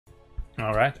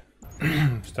Alright,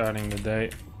 starting the day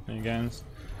against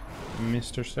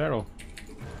Mr. SERRAL.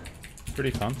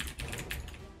 Pretty fun.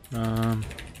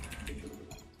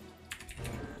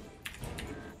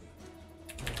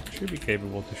 Should be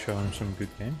capable to show him some good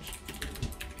games.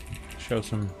 Show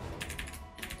some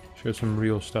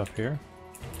real stuff here.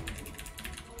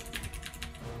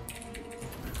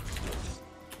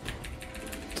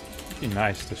 Be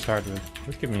nice to start with.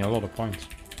 Would give me a lot of points.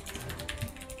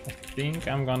 I think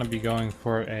I'm gonna be going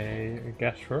for a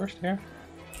guess first here.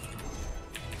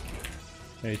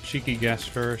 A cheeky guess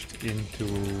first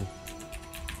into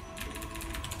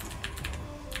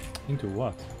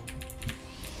what?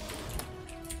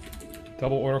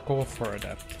 Double Oracle for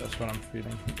Adept. That's what I'm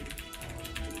feeling.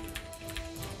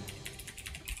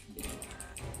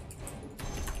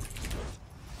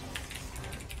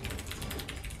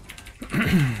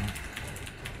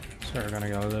 So we're gonna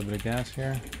get a little bit of gas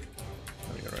here.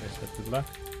 We already said good luck.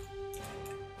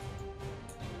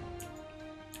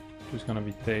 Just gonna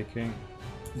be taking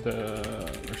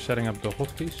we're setting up the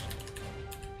hotkeys.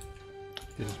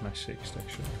 This is my 6th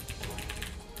actually.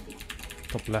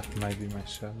 Top left might be my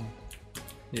 7th.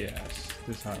 Yes,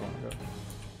 this is how I wanna go.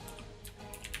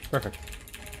 Perfect.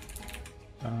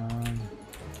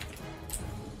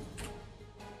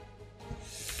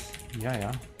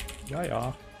 Yeah.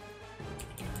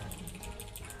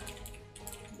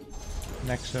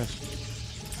 Nexus.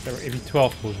 If he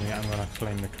 12 pulls me, I'm gonna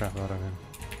flame the crap out of him.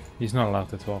 He's not allowed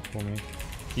to 12 pull me.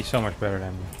 He's so much better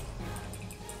than me.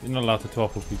 You're not allowed to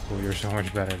 12 pull people, you're so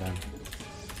much better than.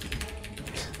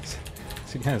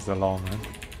 It's against the law, man.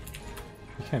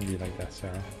 You can't be like that,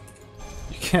 Sarah.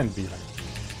 You can't be like that.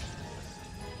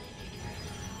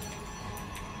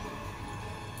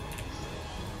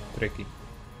 Tricky.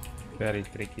 Very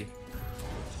tricky.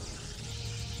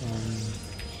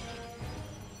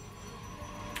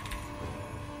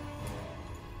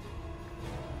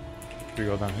 Should we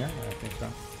go down here? I think so.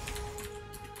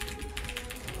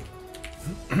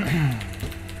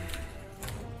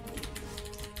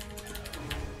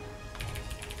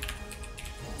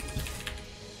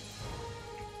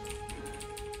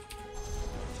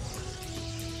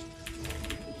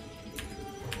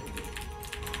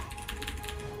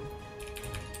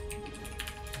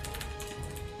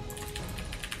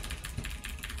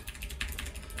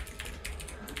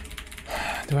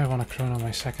 Do I want to chrono my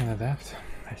 2nd Adept?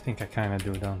 I think I kind of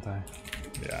do, don't I?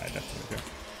 Yeah, I definitely do.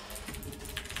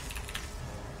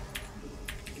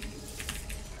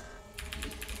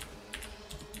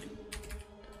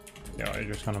 Yeah, I'm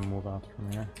just gonna move out from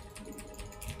here.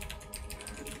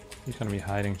 He's gonna be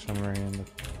hiding somewhere in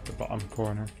the bottom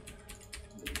corner.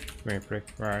 Come here, prick.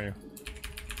 Where are you?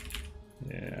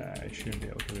 Yeah, I shouldn't be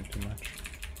able to do too much.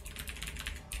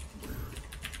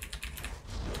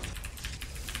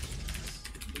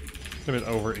 A bit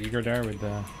over eager there with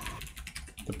the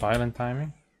pylon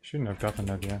timing. Shouldn't have gotten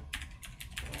that yet.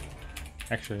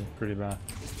 Actually, pretty bad.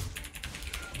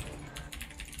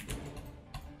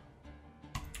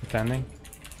 Pretending.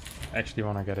 Actually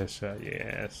want to get his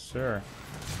yes sir.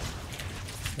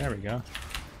 There we go.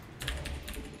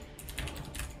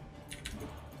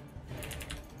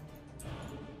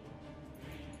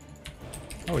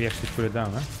 Oh, he actually put it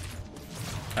down,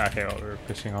 huh? Okay, well, we're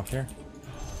pissing off here.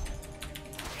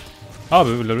 Oh,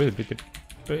 we will really beat it.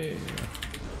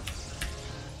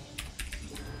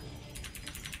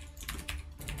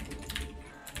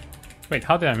 Wait,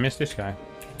 how did I miss this guy?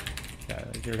 Yeah,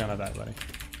 you're gonna die, buddy.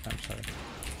 I'm sorry.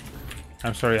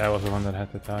 I'm sorry I was the one that had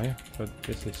to tell you, but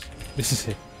this is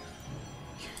it.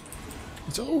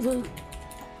 It's over.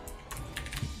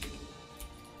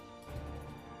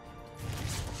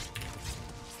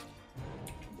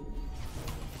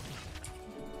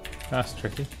 That's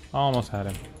tricky. Almost had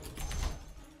him.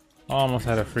 Almost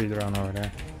had a free drone over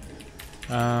there.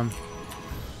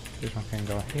 This one can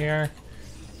go here.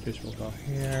 This will go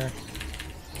here.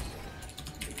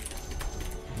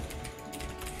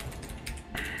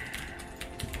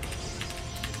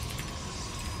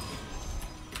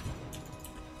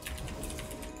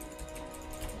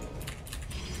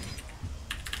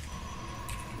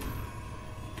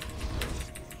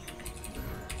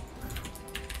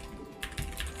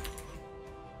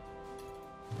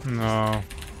 No,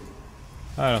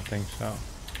 I don't think so.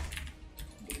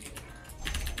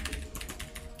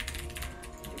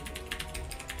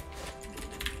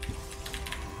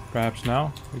 Perhaps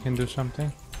now we can do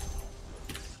something.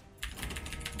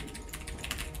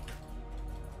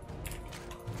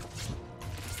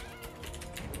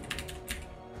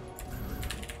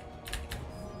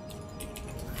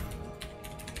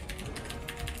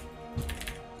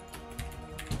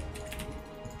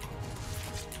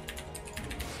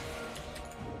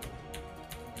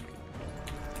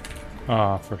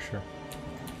 Ah, for sure.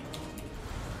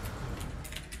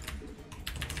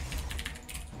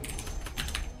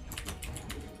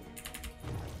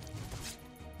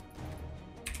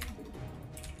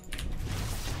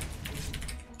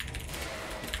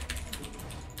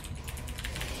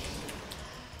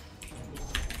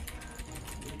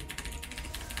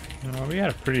 We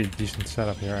had a pretty decent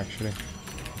setup here, actually.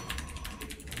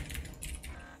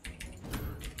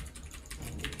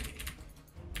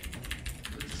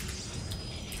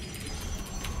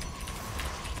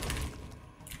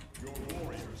 Your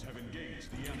warriors have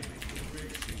engaged the enemy. The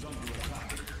base is under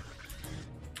attack.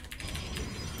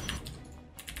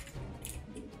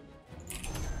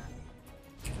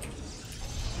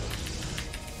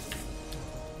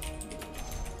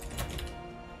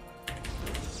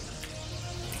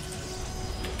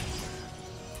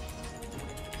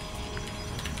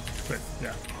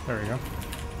 Yeah, there we go.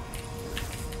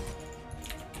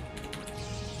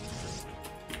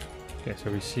 Okay,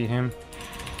 so we see him.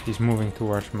 He's moving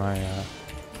towards my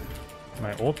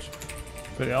my ops,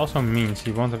 but it also means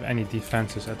he won't have any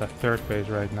defenses at that third base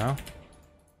right now.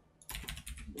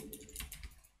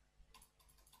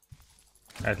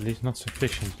 At least not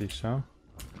sufficiently so.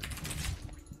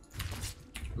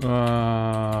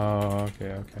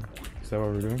 Okay. Is that what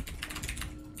we're doing?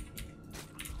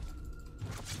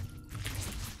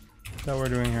 Is that what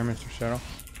we're doing here, Mr. SERRAL?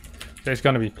 So he's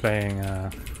gonna be playing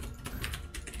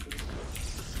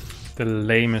the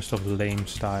lamest of lame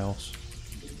styles.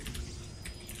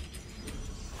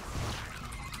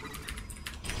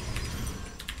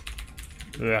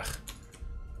 Ugh.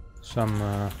 Some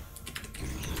God,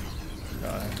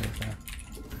 I hate that.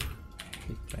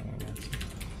 Keep playing against it.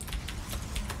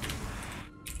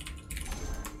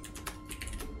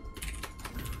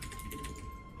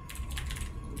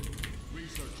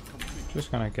 Just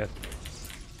gonna get.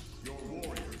 Your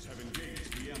warriors have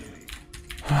engaged the enemy.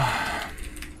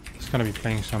 He's gonna be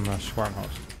playing some Swarm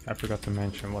Host. I forgot to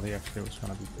mention what he actually was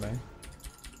gonna be playing.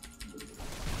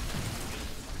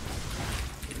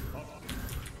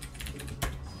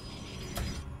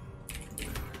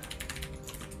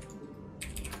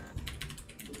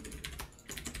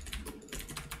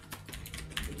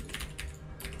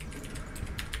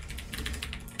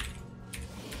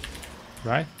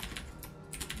 Right?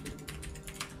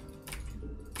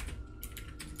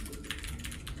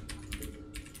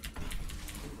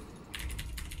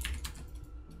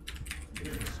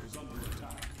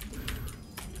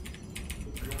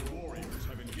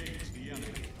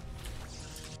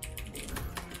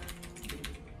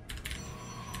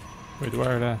 Wait,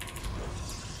 where are they?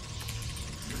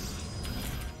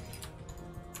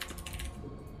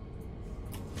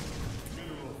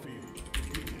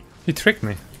 He tricked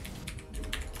me.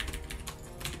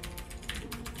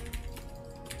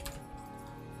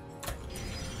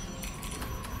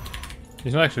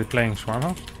 He's not actually playing Swarm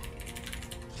House.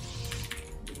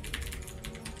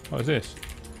 What is this?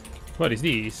 What is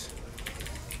this?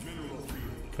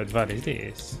 But what is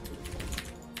this?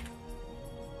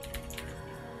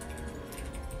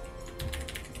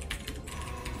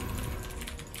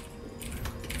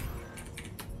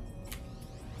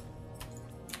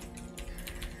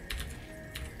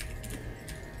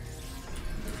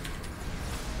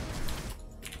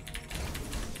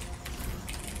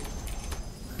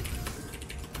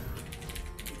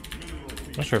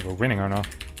 Not sure if we're winning or not.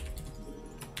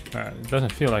 It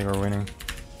doesn't feel like we're winning.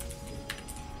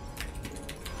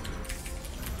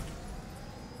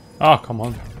 Oh, come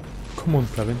on. Come on,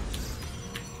 Kevin.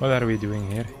 What are we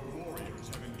doing here?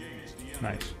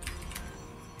 Nice.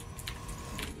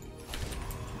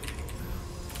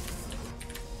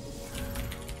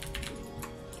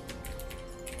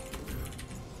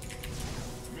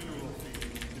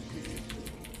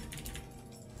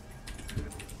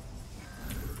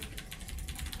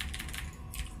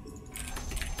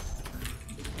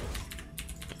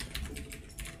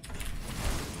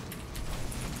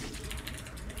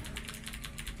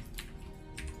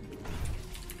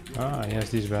 Ah, he has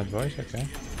these bad boys, okay.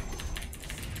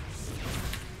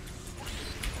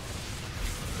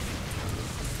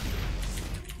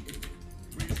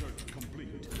 Research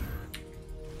complete.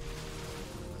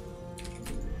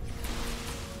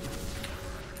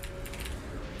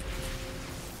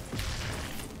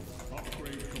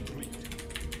 Upgrade complete.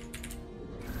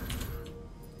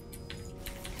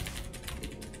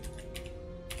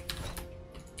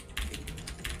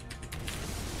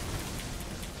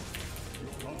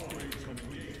 Upgrade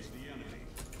complete. The enemy.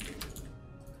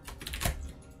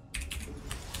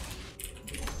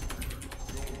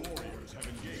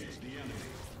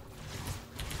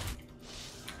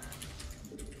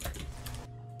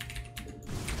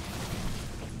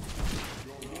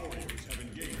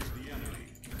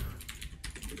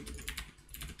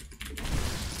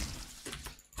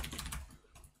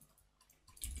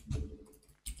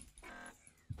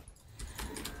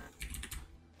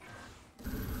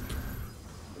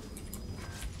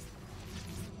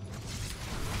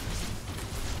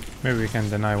 Maybe we can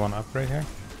deny one upgrade here.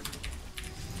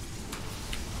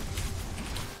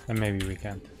 And maybe we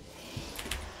can't.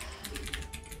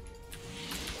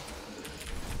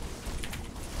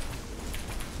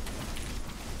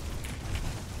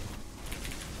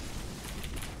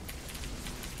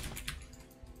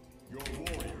 Your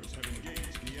warriors have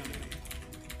engaged the enemy.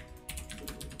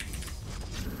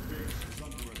 Base is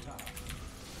under attack.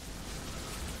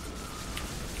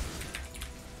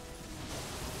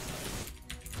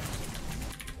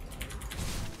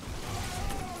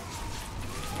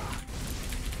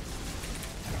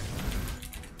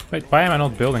 Wait, why am I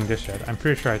not building this yet? I'm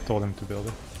pretty sure I told him to build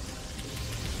it.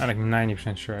 I'm like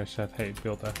 90% sure I said, hey,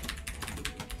 build that.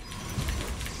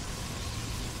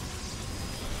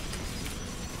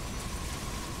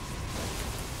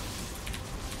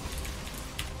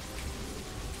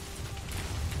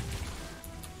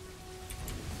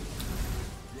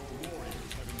 Your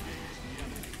warriors have engaged the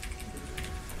enemy.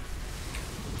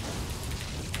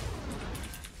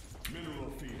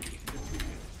 Mineral field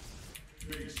depleted.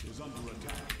 Base is under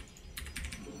attack.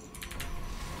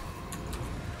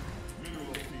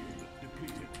 Mineral field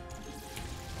depleted.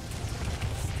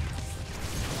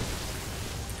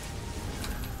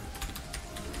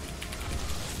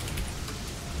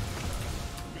 Your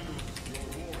warriors have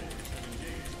engaged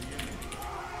the enemy.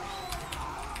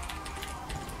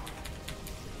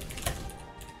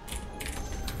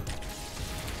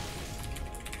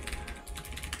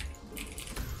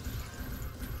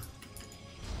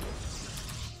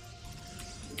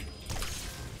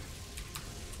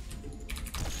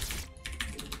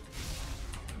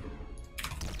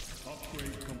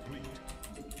 Upgrade complete.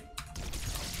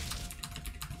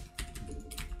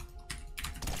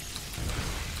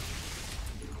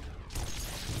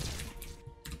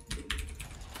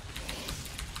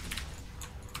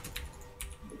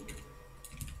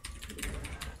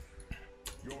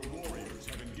 Your warriors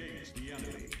have engaged the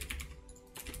enemy.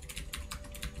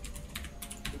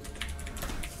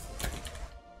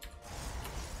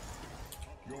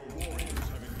 Your warriors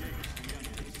have engaged the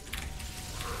enemy.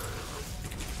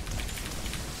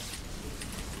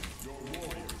 Your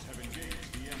warriors have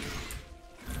engaged the enemy.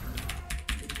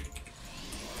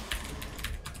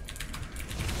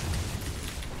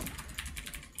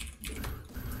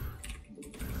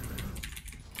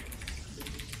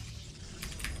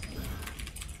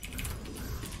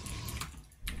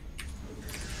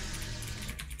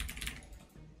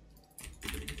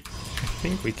 I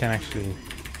think we can actually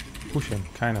push him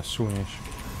kind of soonish.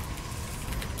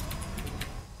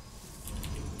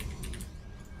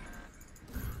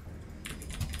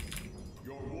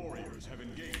 Your warriors have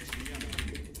engaged the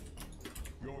enemy.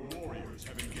 Your warriors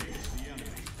have engaged the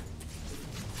enemy.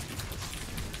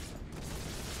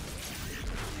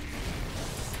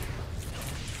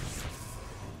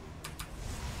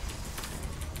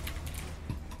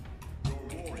 Your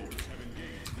warriors have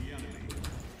engaged the enemy.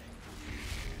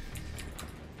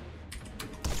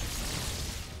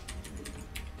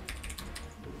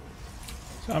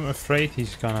 So I'm afraid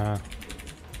he's gonna...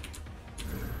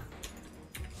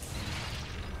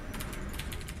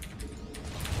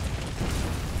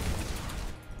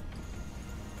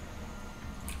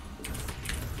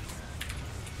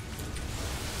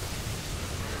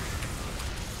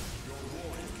 Your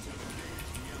warriors have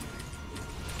engaged the enemy.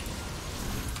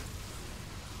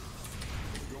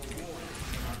 Your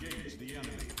warriors have engaged the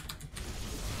enemy.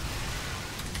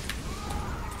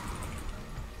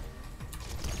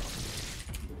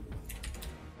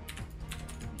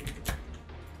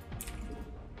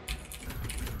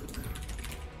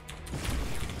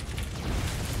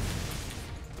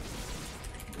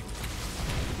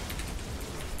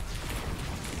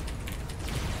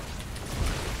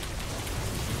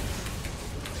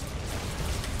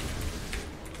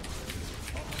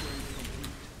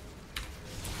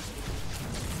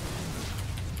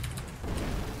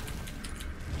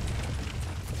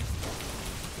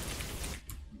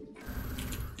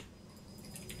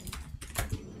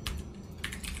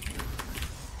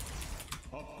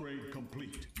 Upgrade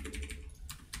complete.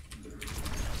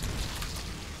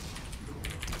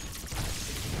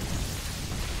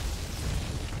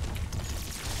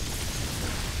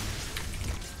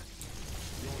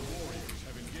 Your warriors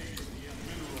have engaged the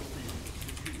mineral field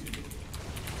depleted.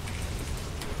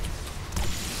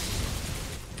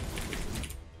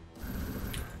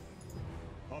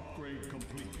 Upgrade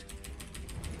complete.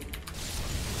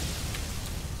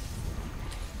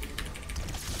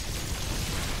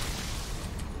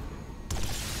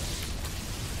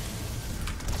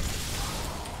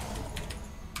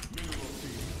 Mineral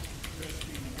field.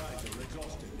 Testing geyser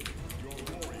exhausted. Your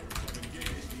warriors have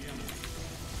engaged the enemy.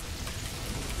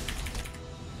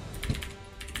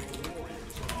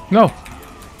 No!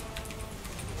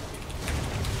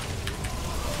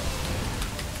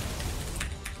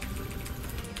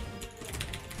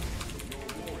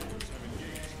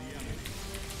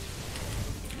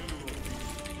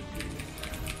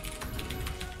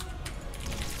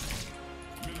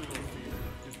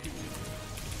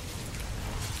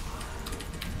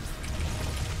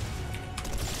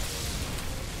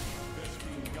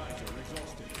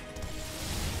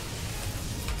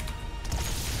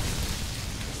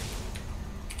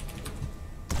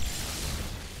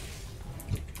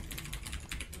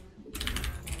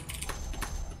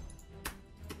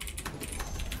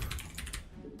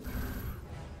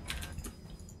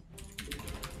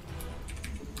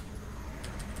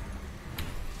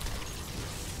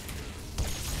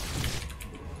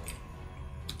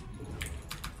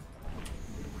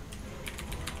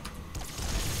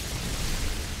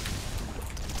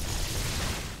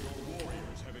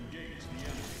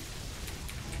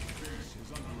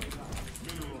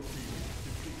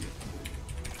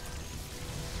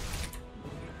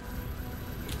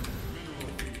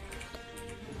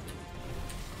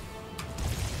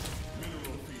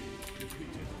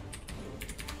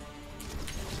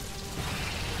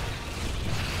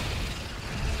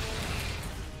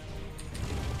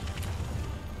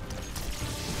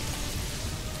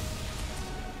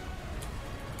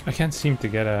 I can't seem to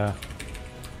get a...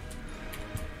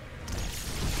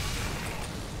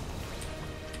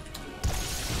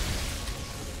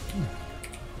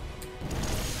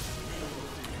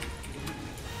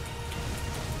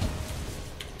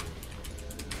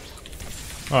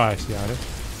 Oh, I see how it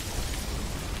is.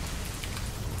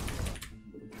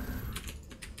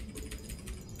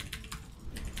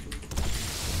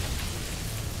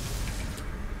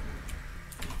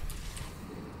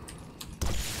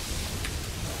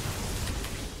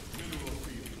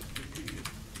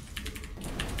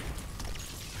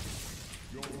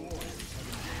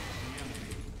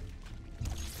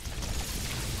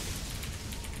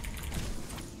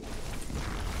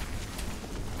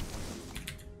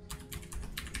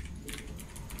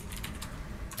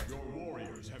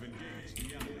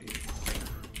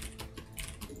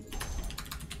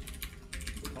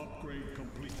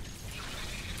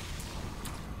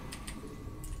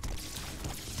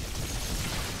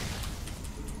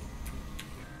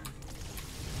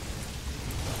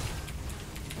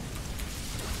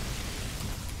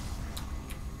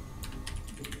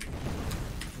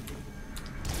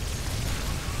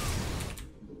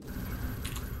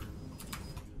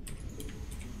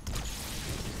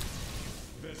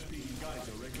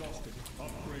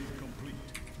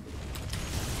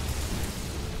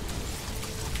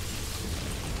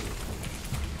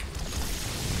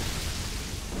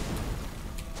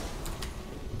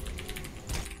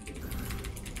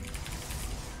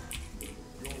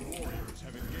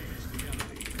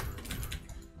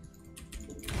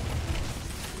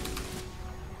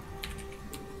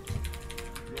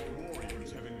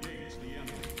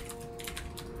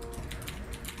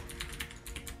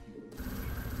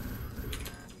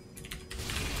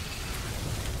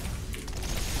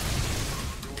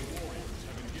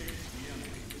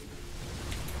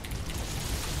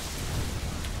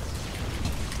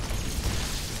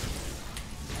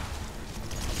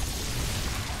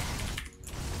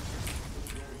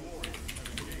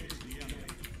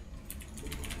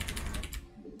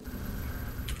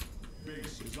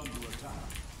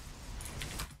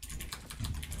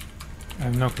 I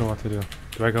have no clue what to do.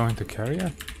 Do I go into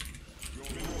carrier?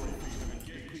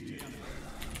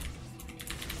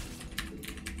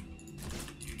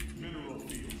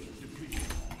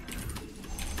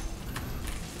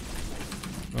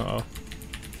 Uh-oh.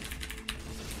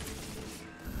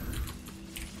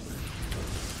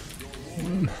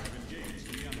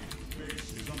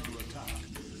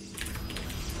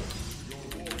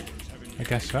 I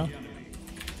guess so.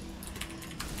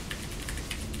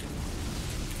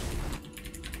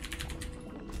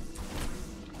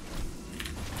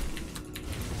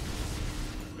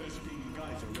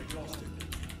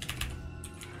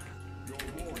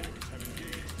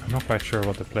 I'm not quite sure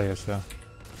what the play is though.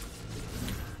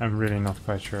 I'm really not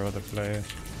quite sure what the play is.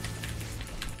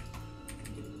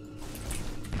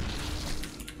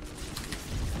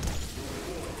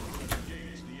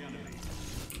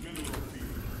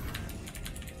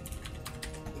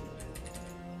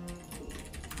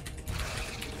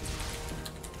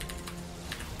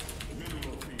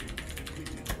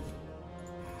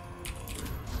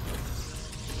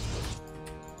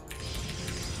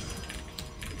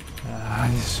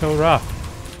 It's so rough.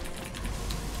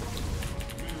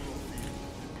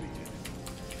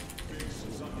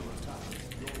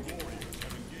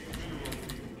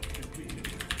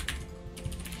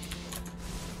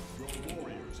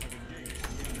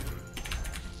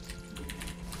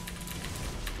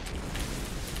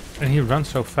 And he runs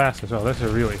so fast as well. That's a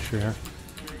real issue here.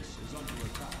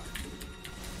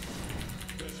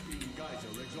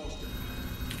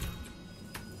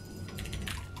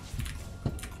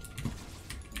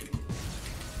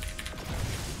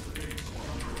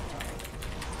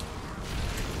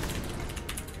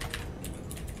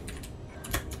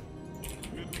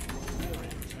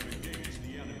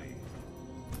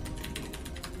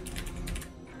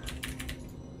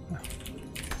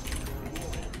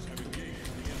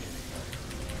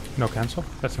 No cancel.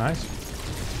 That's nice.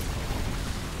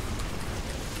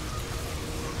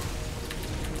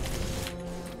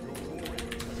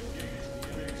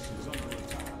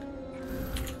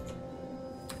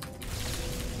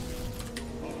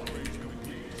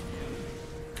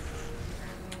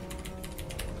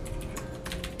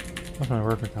 What's my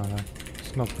worker counter?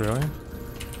 It's not brilliant.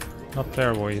 Not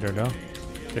terrible either though.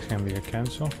 This can be a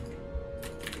cancel.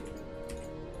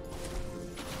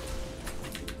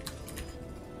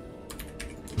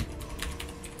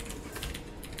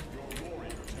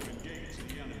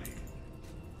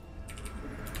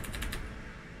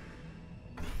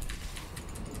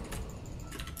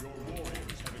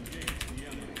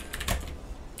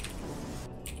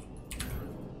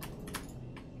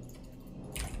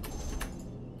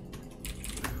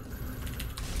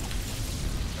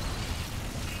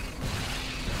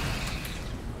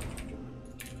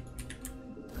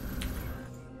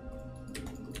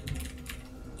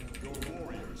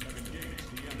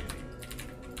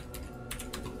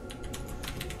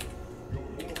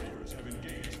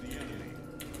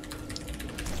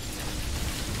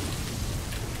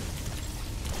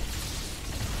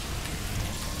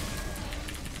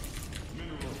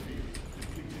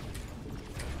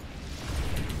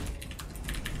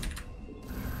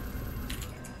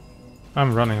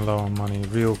 I'm running low on money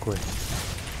real quick.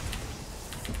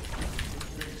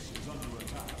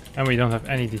 And we don't have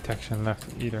any detection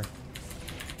left either.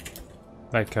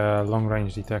 Like long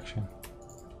range detection.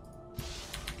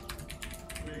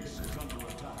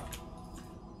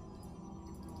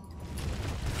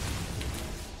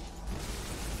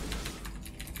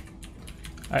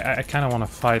 I kind of want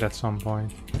to fight at some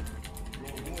point.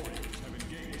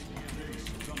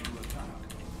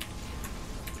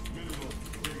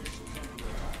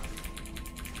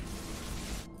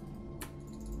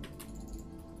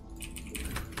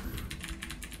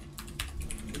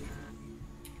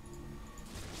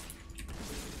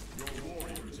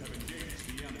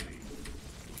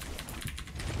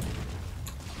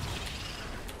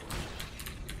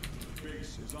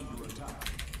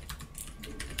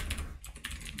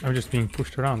 I'm just being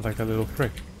pushed around like a little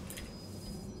prick.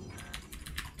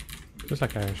 Just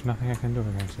like there's nothing I can do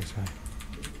against this guy.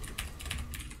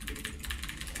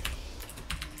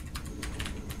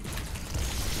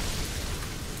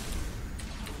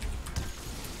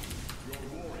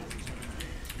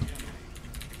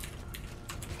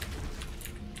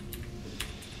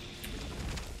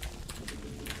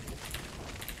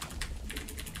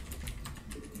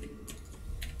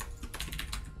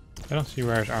 I don't see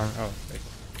where his arm. Oh, wait.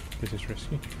 This is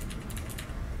risky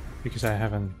because I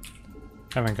haven't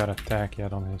got a tag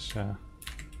yet on his.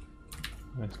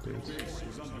 Let's do it.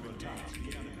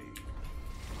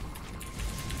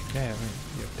 Yeah,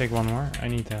 take one more. I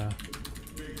need.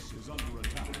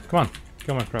 Come on,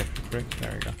 kill my pro brick.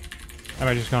 There we go. Am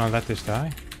I just gonna let this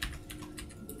die?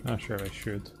 Not sure I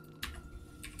should.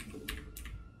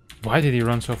 Why did he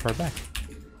run so far back?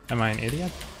 Am I an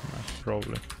idiot? No,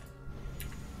 probably.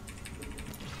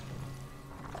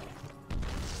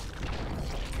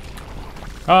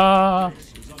 Ah!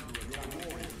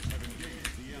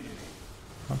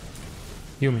 Oh.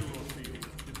 Heal me.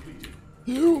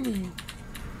 Heal me!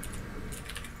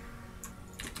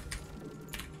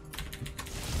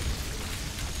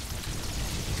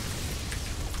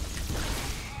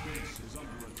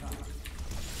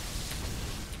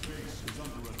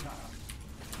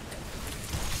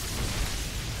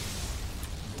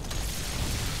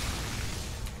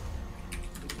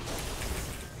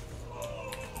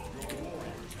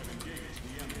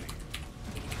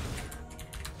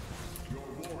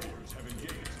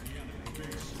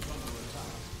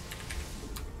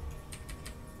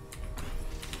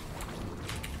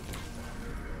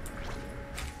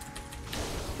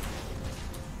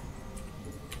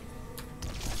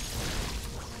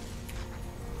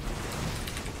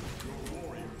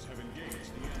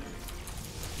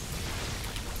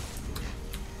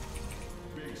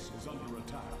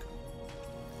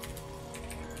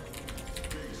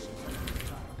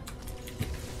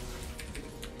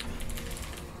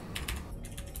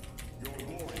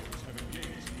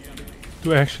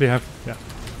 Do I actually have, yeah.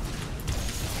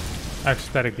 I have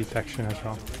static detection as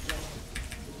well.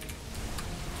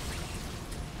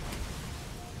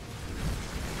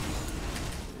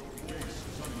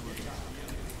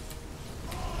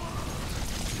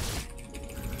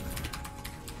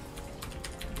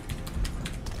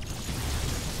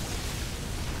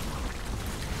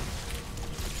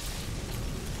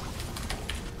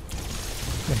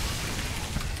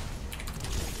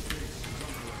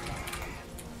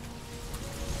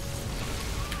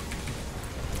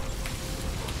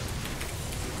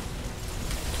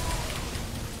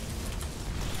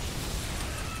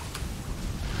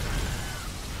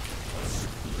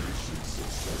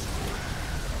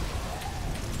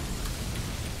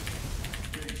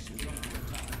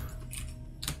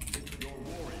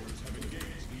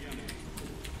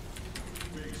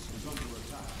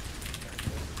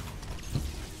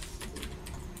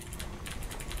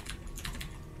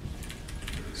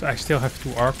 So I still have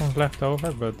 2 Archons left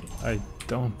over, but I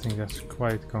don't think that's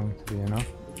quite going to be enough.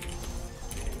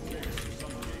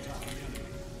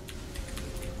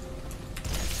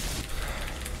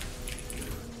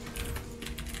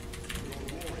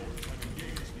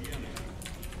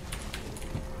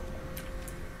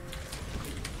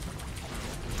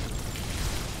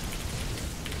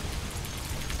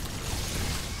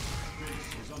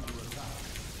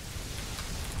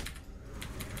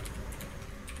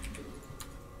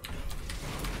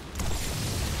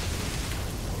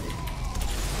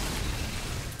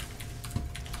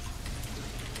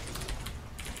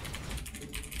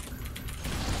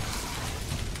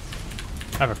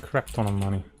 I have a crap ton of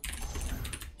money.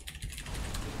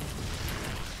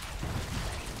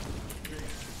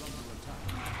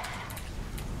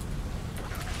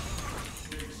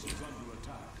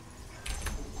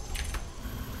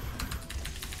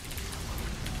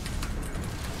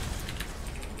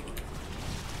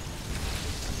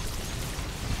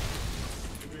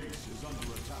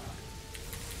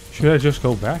 Should I just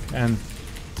go back and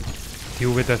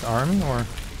deal with that army, or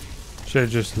should I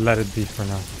just let it be for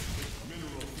now?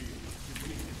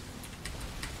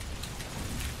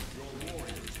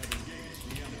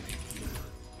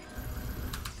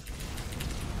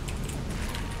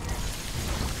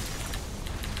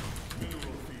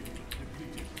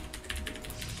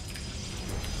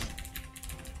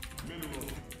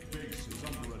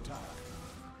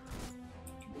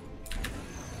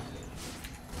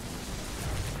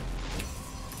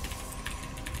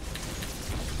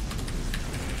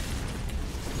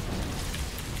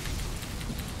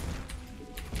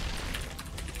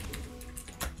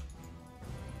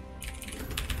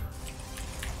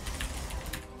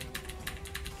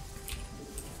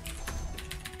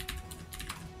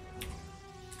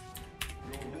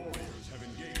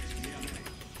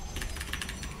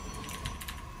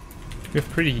 We have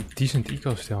pretty decent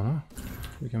eco still, no?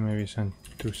 We can maybe send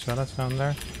 2 salads down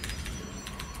there.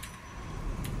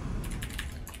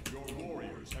 Your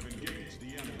warriors have engaged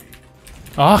the enemy.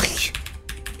 Ach!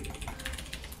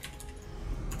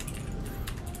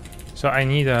 So I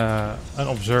need an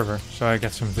observer, so I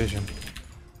get some vision.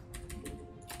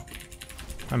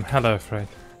 I'm hella afraid.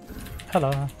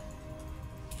 Hella.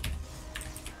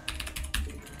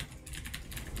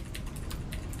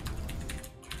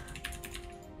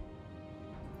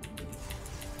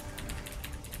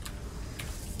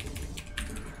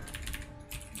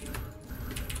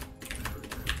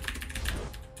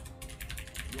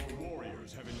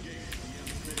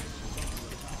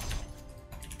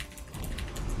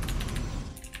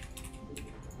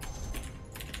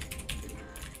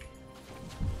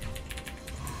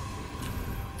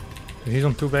 He's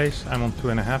on 2 base, I'm on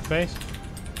 2.5 base.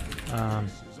 I'm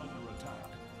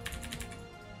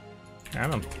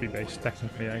on 3 base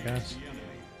technically, I guess.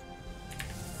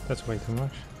 That's way too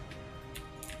much.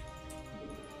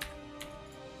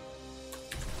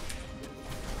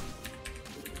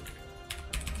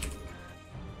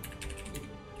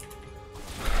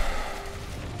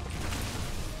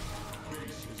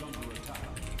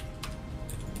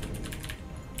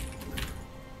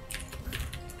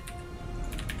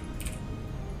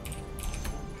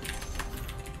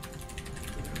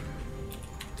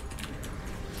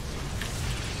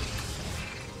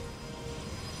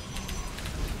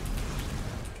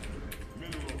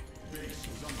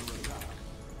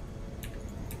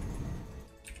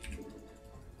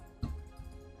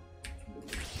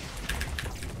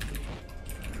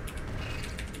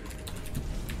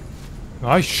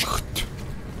 Nice.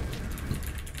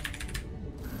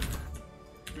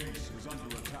 Base is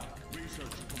under attack. Research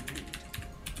complete.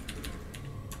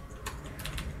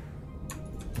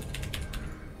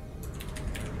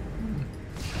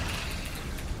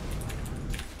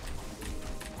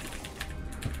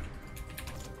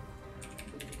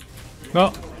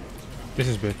 Well, this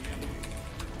is big.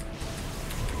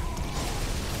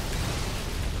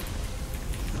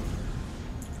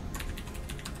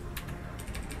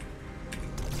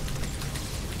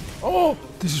 Oh,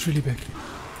 this is really big.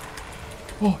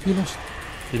 Oh, he lost.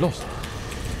 He lost.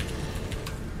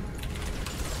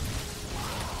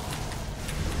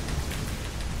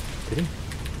 Did he?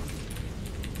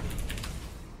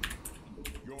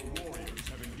 Your warriors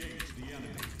have engaged the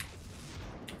enemy.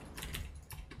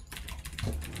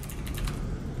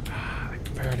 I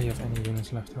barely have any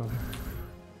units left over.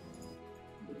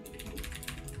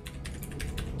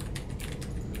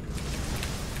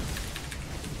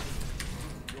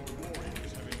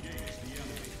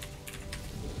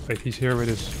 Wait, he's here with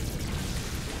his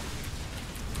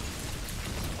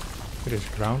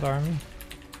ground army.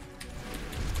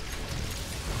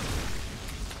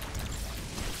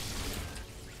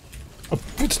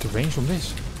 the range on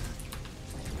this?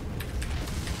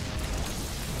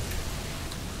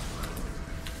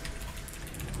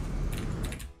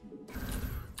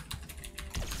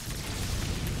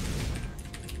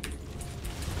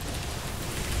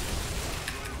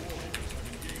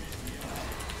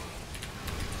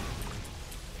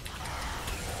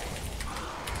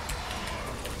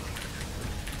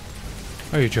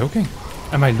 Are you joking?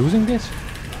 Am I losing this?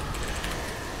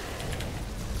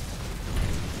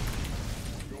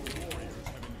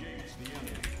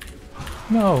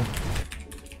 No.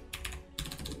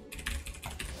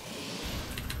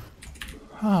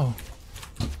 How?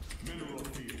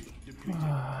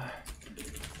 I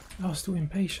was too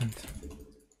impatient.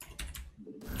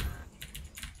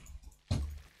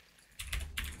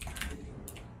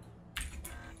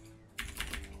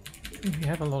 We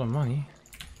have a lot of money.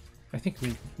 I think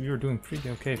we were doing pretty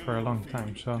okay for a long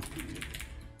time, so...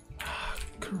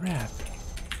 crap.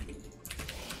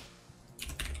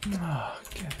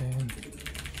 Get in.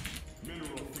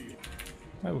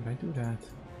 Why would I do that?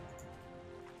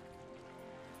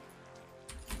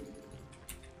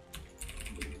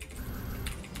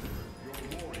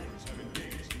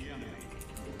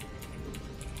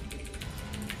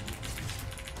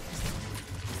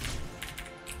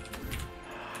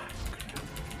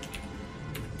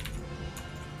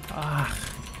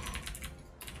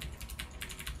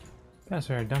 That's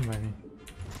very dumb by me.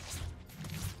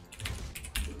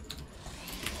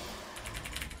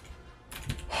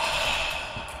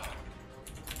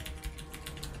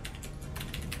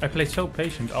 I played so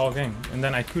patient all game, and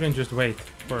then I couldn't just wait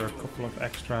for a couple of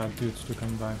extra dudes to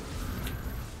come by.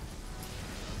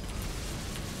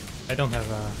 I don't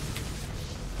have a...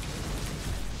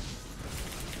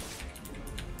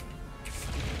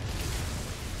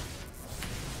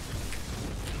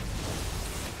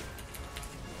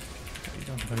 I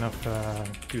don't have enough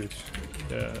dudes.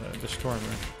 The stormer.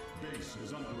 Base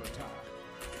is under attack.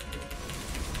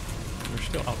 We're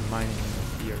still out mining in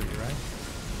theory, right?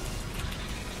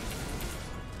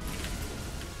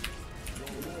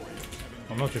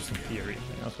 Well, not just in theory,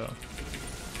 also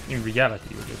in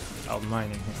reality we're just out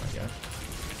mining him, I guess.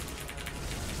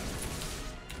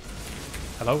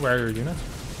 Hello, where are your units?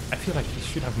 I feel like he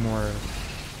should have more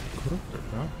group,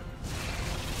 no?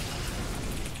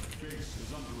 Base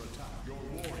is under attack. Your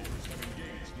warriors have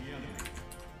engaged the enemy.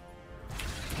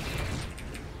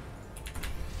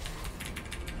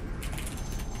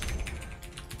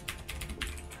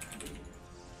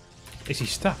 Is he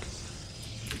stuck?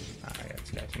 Ah, yeah,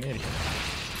 this guy's an idiot.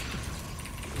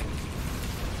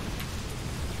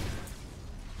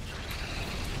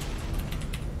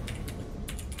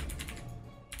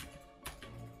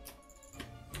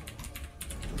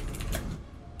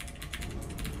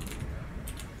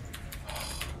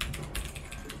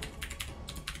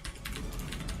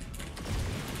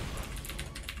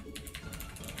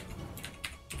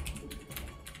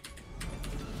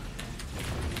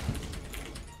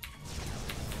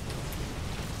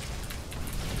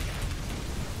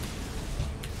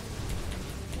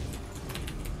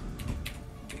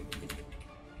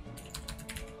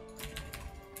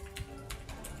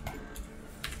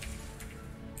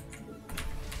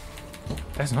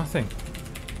 That's nothing.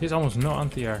 He's almost no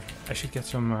anti-air. I should get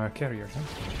some carriers, huh?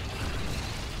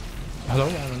 Hello?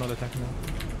 I'm not attacking now.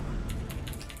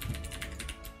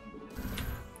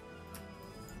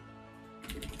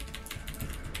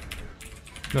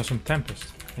 No, some Tempest.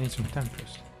 I need some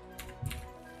Tempest.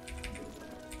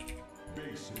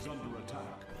 Base is under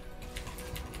attack.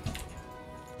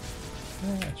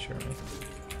 Yeah, sure, mate.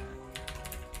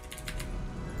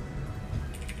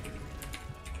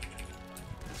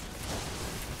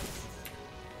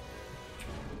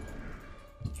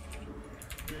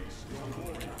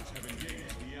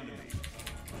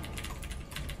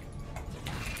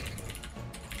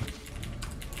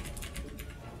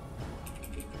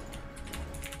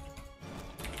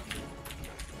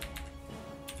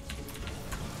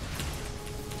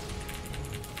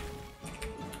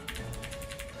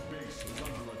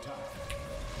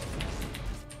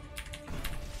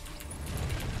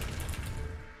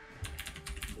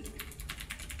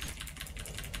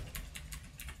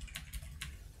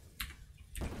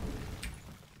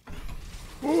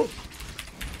 Your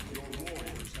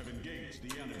warriors have engaged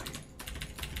the enemy.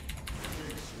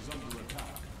 Base is under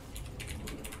attack.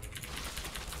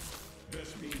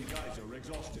 Vespine Geyser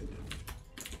exhausted.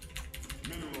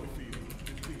 Mineral field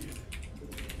depleted.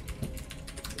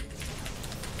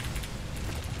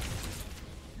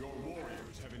 Your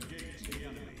warriors have engaged the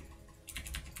enemy.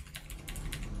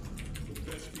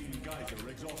 Vespine Geyser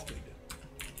exhausted.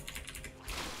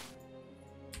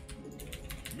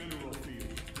 Mineral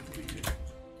field depleted.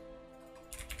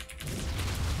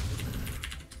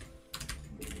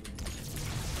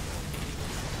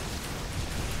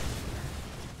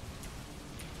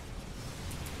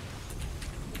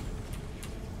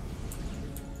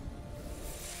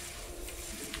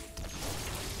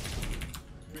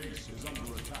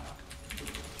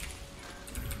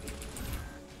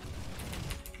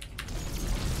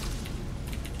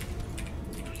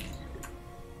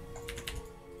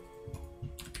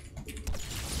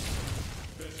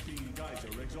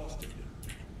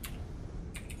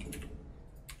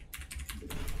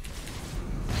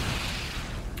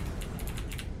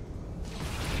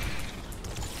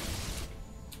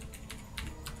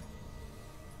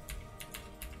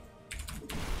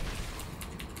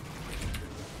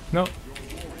 No.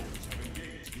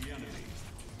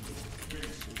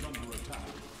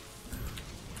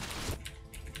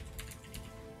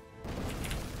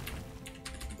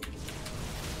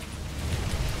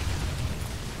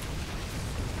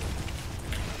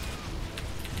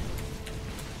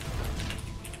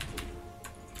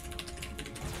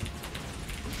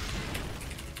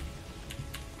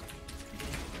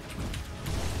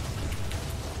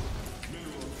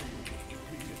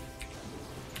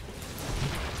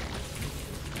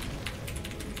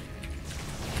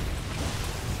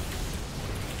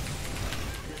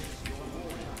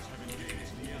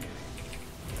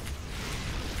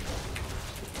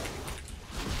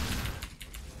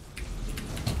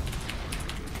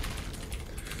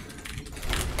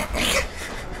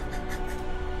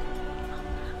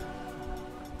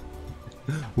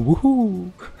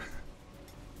 Woohoo!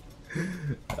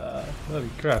 Holy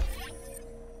crap.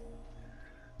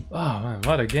 Oh man,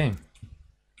 what a game.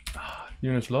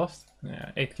 Units lost?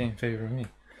 Yeah, 8k in favor of me.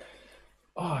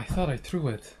 Oh, I thought I threw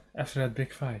it after that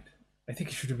big fight. I think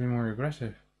he should have been more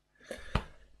aggressive.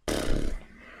 Good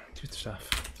stuff.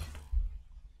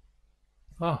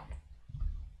 Oh.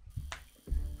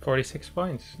 46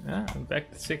 points. Yeah, I'm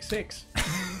back to 6-6.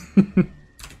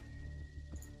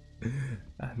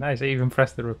 Nice, I even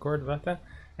pressed the record button.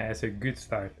 Yeah, it's a good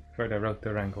start for the road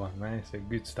to rank 1, man. It's a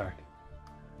good start.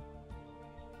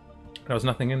 There was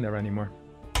nothing in there anymore.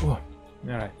 Oh,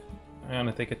 alright. I'm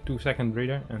gonna take a 2-second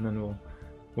breather and then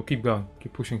we'll keep going.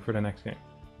 Keep pushing for the next game.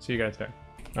 See you guys there.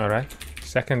 Alright,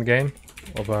 second game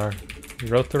of our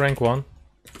road to rank 1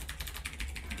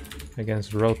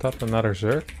 against Rotap, another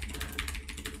Zerg.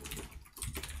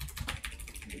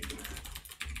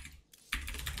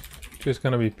 Just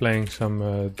gonna be playing some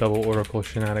double Oracle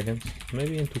shenanigans,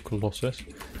 maybe into Colossus.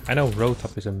 I know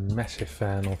Rotap is a massive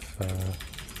fan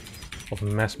of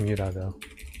Mass Muta though.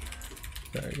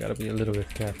 So you gotta be a little bit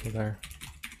careful there.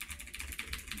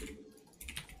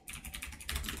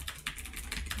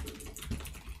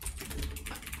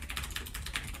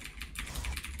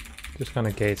 Just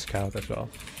gonna gate scout as well.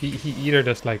 He either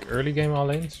does like early game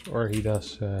all-ins or he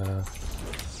does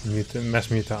Mass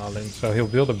Muta all-ins. So he'll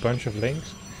build a bunch of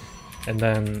links. And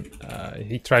then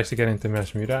he tries to get into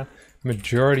Mass Muta.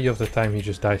 Majority of the time he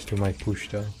just dies to my push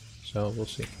though. So we'll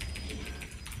see.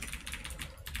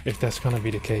 If that's gonna be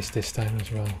the case this time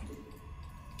as well.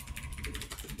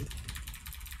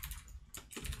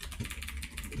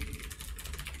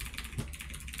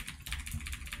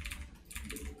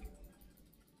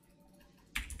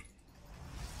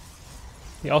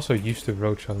 He also used to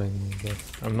roach all-in, but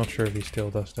I'm not sure if he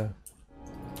still does that.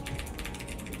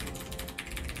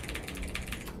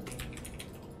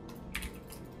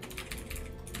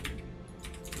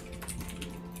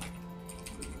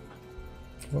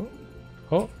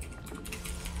 Oh,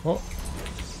 oh,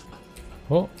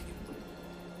 oh.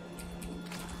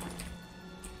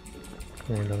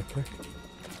 Come on, another quick.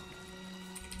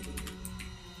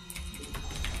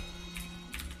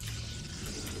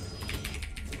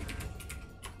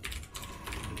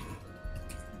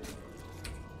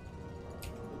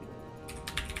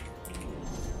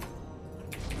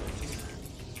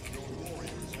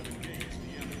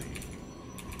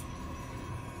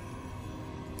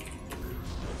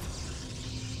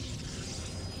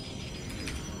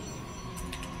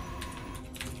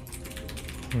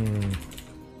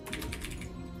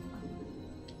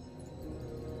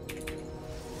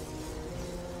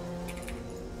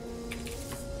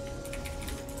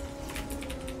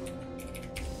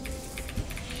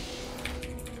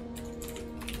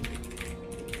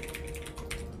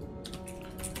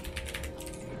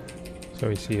 So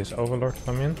we see his Overlord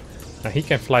come in. Now he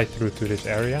can fly through to this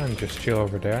area and just chill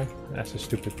over there. That's a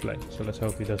stupid play, so let's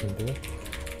hope he doesn't do it.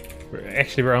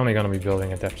 We're only going to be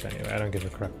building a depth anyway. I don't give a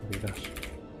crap what he does.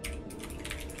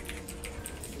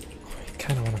 I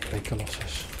kind of want to play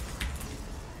Colossus.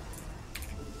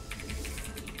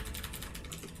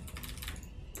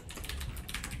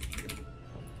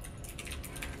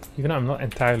 Even though I'm not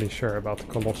entirely sure about the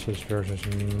Colossus versus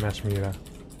Mass Muta.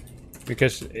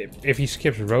 Because if he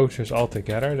skips roaches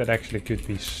altogether, that actually could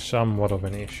be somewhat of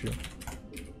an issue.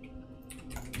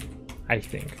 I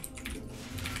think.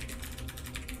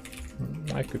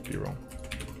 I could be wrong.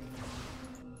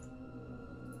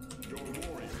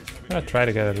 I'm gonna try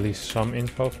to get at least some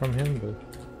info from him, but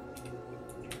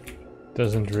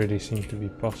doesn't really seem to be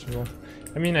possible.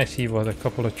 I mean, I see what, a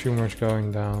couple of tumors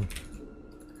going down.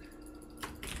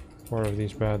 4 of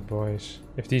these bad boys.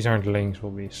 If these aren't links,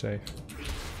 we'll be safe.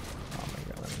 Oh my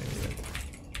god, I'm an idiot.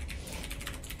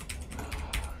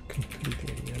 Complete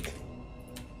idiot.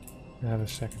 I have a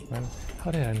second man.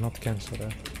 How did I not cancel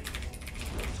that?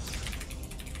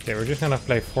 Okay, we're just gonna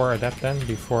play 4 Adept then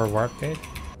before Warp Gate.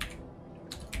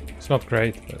 It's not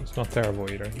great, but it's not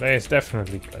terrible either. It's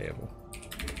definitely playable.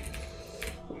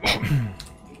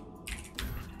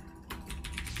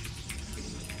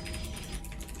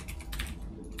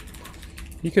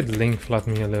 He could link flood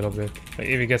me a little bit. Like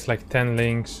if he gets like 10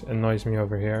 links, annoys me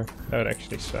over here. That would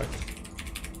actually suck.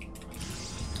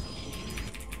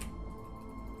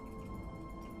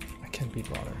 I can't be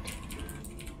bothered.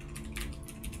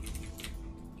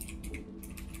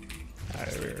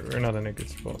 We're not in a good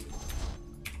spot.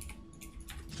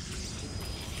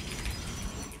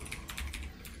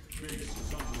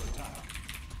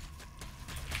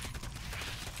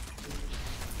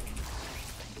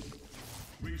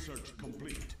 Research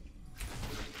complete.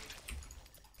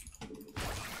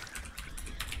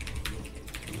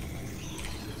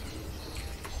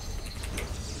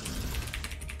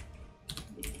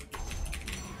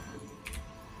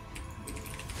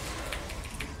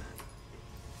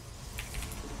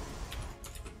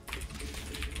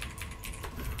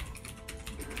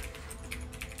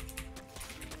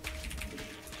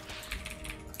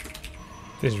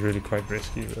 This is really quite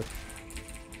risky, but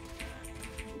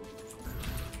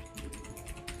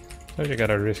so you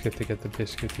gotta risk it to get the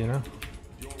biscuit, you know?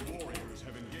 Your warriors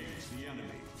have engaged the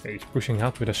enemy. Okay, he's pushing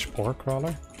out with a spore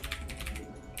crawler.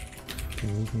 To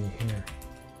meet me here.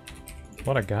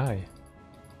 What a guy.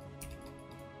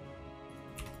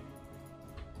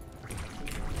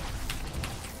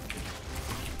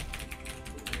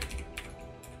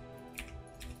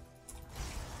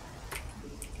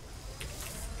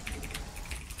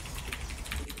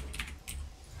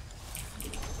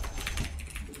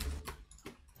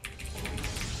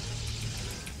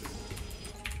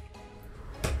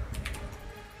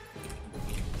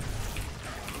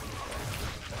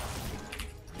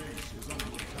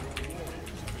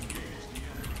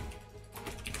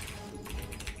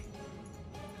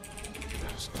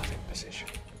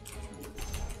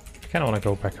 I kinda wanna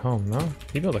go back home, no?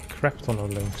 He built a crap ton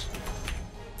of links.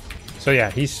 So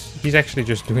yeah, he's actually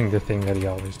just doing the thing that he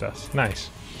always does. Nice.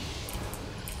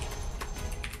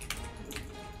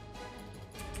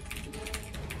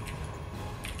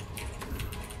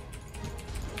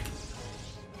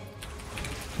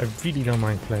 I really don't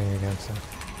mind playing against him.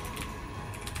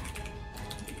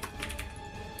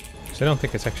 So I don't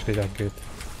think it's actually that good.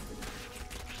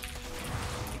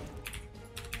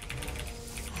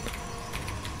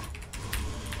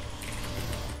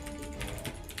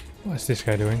 What's this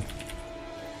guy doing?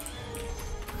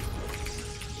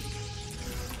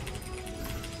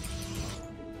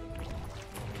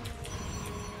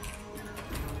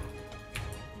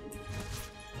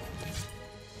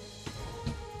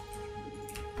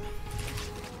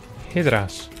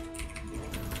 Hydras.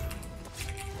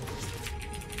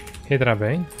 Hydra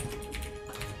Bane.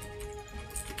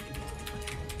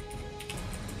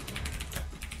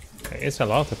 Okay, it's a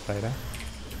lot to play there.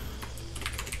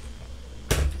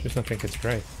 Just don't think it's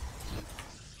great.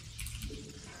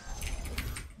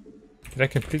 Did I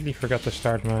completely forgot to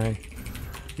start my...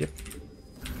 Yep.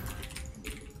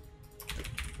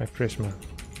 My Prisma.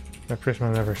 My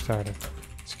Prisma never started.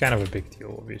 It's kind of a big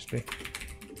deal, obviously.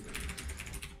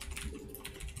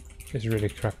 It's really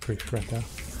crap proof right now.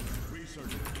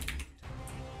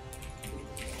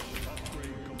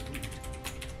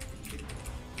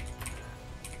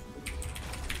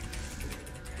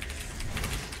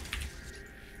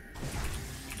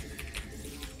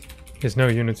 He has no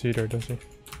units either, does he?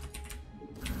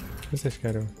 What's this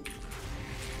guy doing?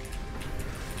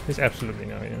 He has absolutely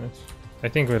no units. I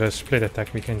think with a split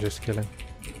attack we can just kill him.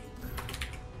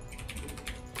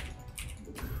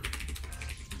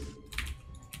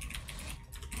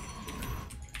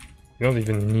 You don't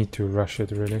even need to rush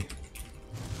it, really.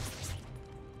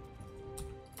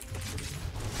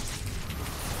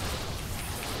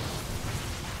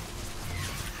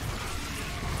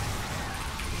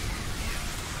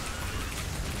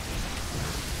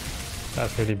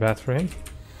 That's really bad for him,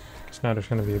 because now there's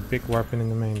going to be a big warping in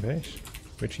the main base,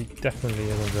 which he definitely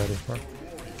isn't ready for.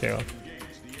 Okay, well.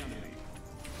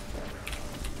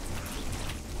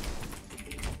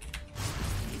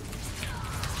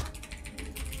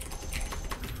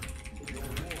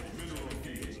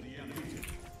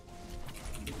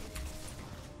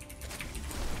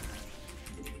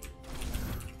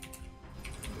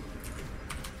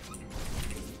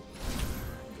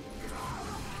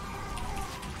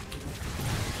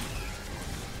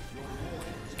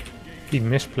 He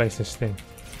misplaced his thing.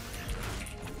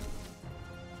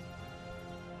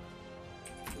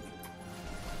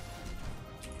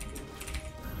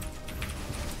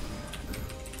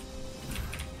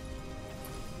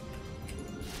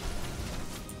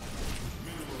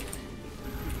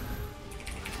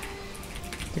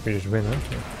 think we just win, huh?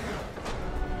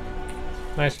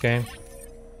 Nice game.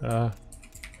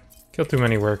 Killed too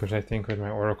many workers, I think, with my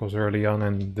oracles early on,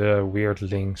 and the weird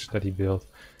links that he built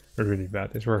were really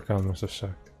bad. His work count must have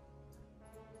sucked.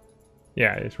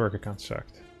 Yeah, his worker count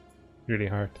sucked. Really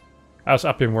hard. I was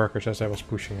up in workers as I was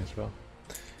pushing as well.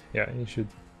 Yeah, he should...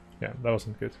 Yeah, that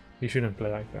wasn't good. He shouldn't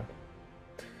play like that.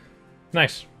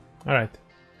 Nice. Alright.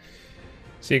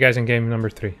 See you guys in game number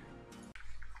 3.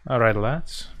 Alright,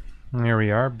 lads. Here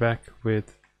we are, back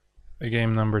with a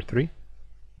game number 3.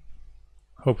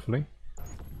 Hopefully.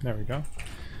 There we go.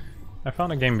 I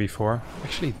found a game before.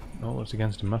 Actually, no, it was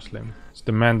against the Muslim. It's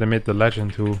the man, the myth, the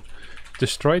legend who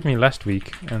destroyed me last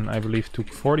week and I believe took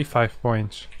 45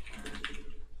 points.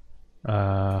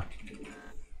 Was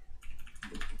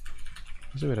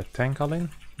it with a tank all-in?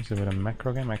 Was it with a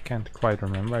macro game? I can't quite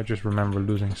remember. I just remember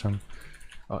losing some...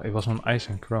 Oh, it was on Ice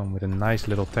and Chrome with a nice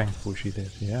little tank push he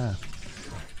did. Yeah.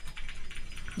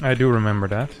 I do remember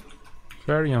that.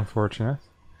 Very unfortunate.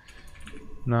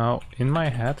 Now, in my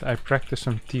head, I practiced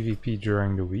some TVP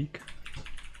during the week.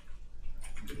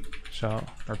 So,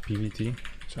 or PvT.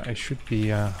 So I should be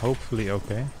hopefully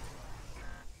okay.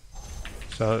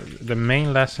 So the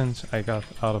main lessons I got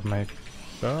out of my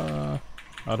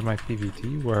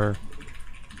PvT were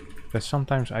that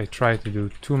sometimes I try to do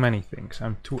too many things.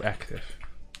 I'm too active.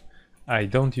 I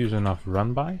don't use enough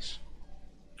run-bys.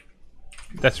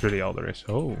 That's really all there is.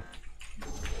 Oh.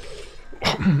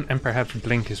 And perhaps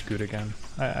Blink is good again.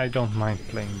 I don't mind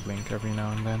playing Blink every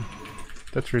now and then.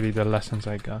 That's really the lessons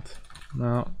I got.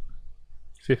 Now,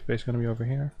 5th base gonna be over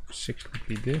here. 6th would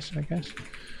be this, I guess.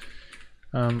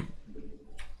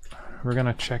 We're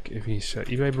gonna check if he's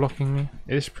eBay blocking me.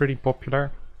 It is pretty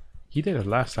popular. He did it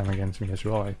last time against me as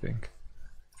well, I think.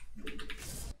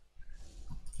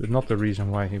 But not the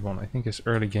reason why he won. I think his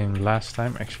early game last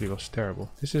time actually was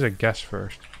terrible. This is a guess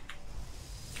first.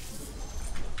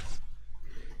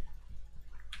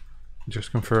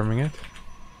 Just confirming it.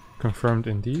 Confirmed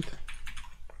indeed.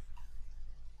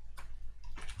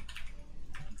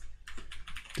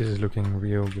 This is looking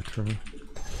real good for me.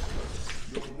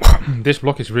 This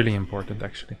block is really important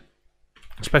actually.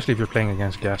 Especially if you're playing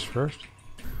against gas first.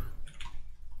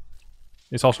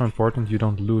 It's also important you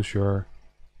don't lose your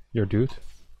dude.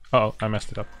 Uh oh, I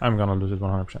messed it up. I'm gonna lose it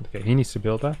 100%. Okay, he needs to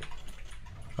build that.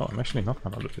 Oh, I'm actually not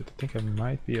gonna lose it. I think I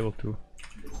might be able to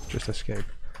just escape.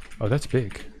 Oh, that's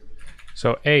big.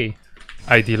 So A,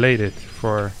 I delayed it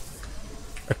for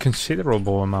a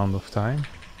considerable amount of time.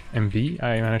 And B,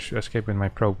 I managed to escape with my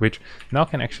probe, which now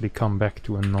can actually come back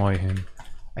to annoy him.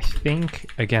 I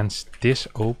think against this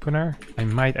opener, I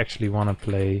might actually want to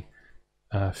play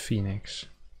Phoenix.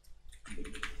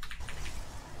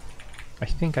 I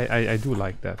think I do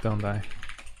like that, don't I?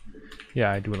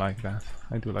 Yeah, I do like that.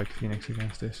 I do like Phoenix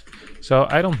against this. So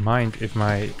I don't mind if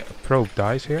my probe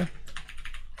dies here.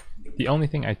 The only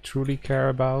thing I truly care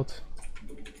about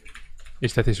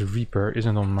is that his Reaper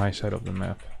isn't on my side of the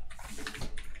map.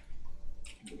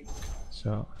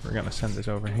 So we're gonna send this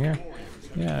over here.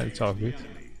 Yeah, it's all good.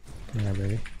 Come here,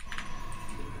 baby.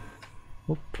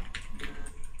 Whoop.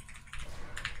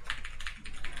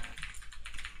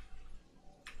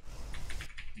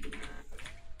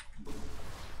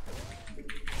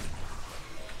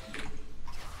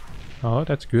 Oh,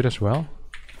 that's good as well.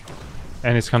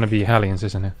 And it's gonna be Hellions,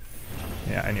 isn't it?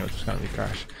 Yeah, I knew it was gonna be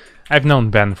cars. I've known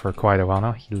Ben for quite a while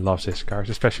now. He loves his cars,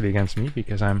 especially against me,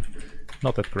 because I'm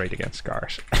not that great against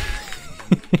cars.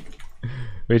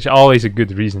 Which is always a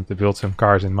good reason to build some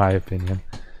cars, in my opinion.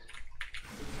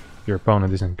 Your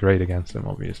opponent isn't great against them,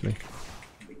 obviously.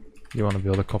 You want to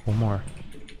build a couple more.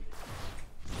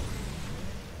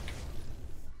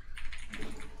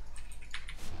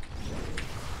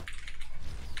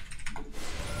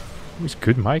 He's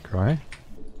good micro, eh?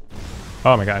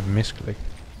 Oh my god, I misclicked.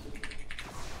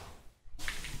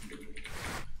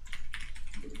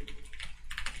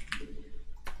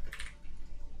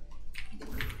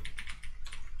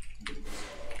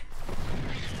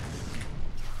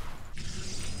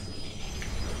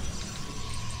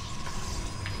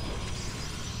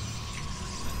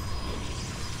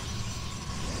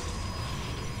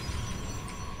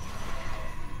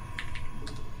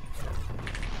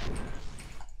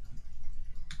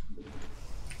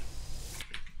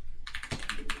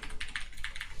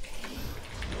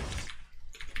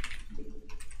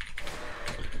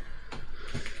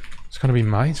 Gonna be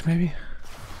mines, maybe?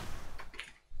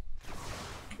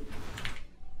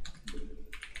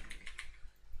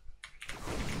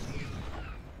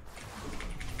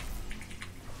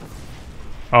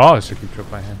 Oh, it's a good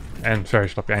job by him. And very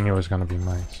sloppy. I knew it was gonna be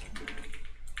mines.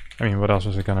 I mean, what else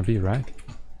was it gonna be, right?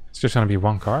 It's just gonna be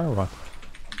one car or what?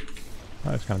 Oh,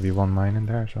 there's gonna be one mine in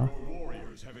there as well. Your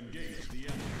warriors have engaged the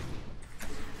enemy.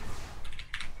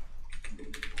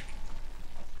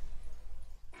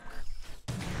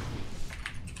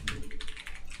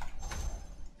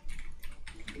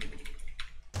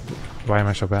 Why am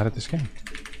I so bad at this game?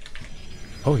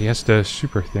 Oh, he has the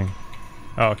super thing.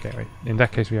 Oh, okay, wait. In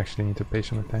that case, we actually need to pay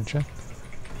some attention.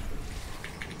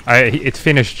 It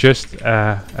finished just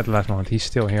at the last moment. He's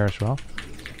still here as well.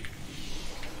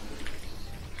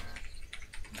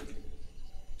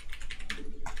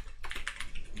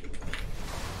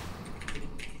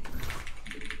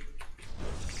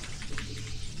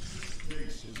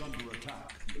 Base is under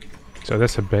attack. So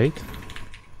that's a bait,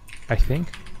 I think.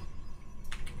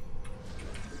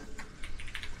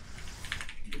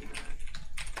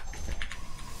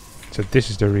 So this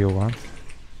is the real one.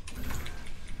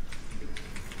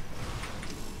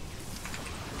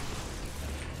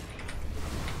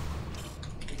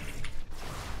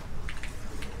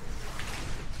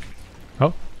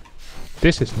 Oh,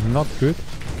 this is not good.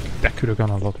 That could have gone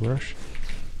a lot worse.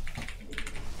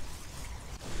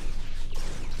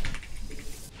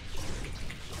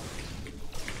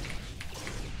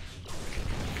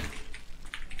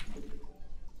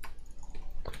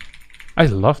 I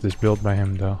love this build by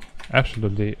him though.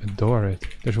 Absolutely adore it.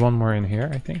 There's one more in here,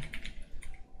 I think.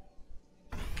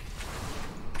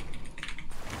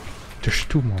 There's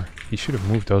two more. He should have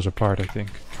moved those apart, I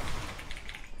think.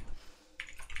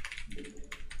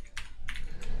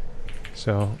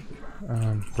 So,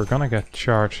 we're gonna get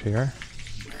charge here.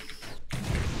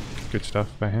 Good stuff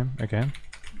by him, again.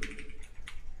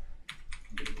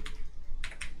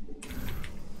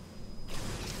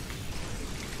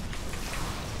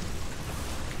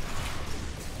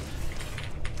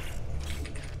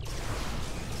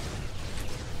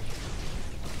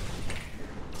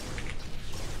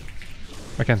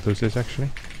 I can't lose this actually.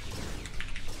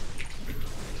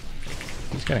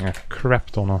 He's getting a crap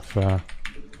ton of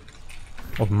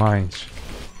mines,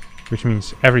 which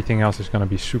means everything else is gonna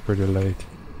be super delayed.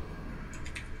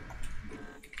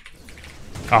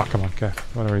 Ah, come on, Kev,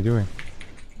 what are we doing?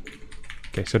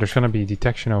 Okay, so there's gonna be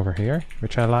detection over here,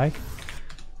 which I like.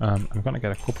 I'm gonna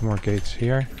get a couple more gates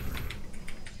here.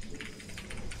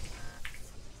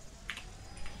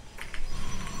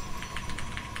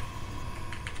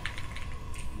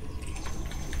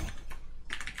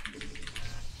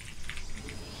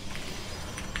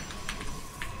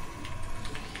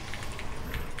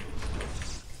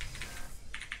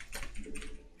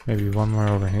 Maybe one more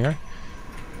over here.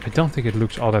 I don't think it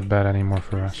looks all that bad anymore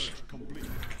for us.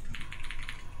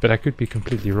 But I could be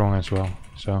completely wrong as well,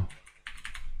 so...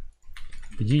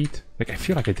 Yeet. Like, I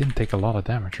feel like I didn't take a lot of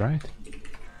damage, right?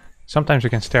 Sometimes I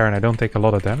can stare and I don't take a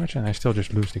lot of damage and I still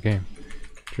just lose the game.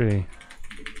 It's really,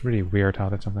 really weird how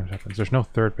that sometimes happens. There's no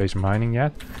third base mining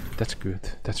yet. That's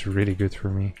good. That's really good for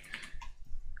me.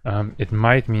 It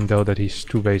might mean though that he's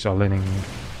 2-base all-inning me.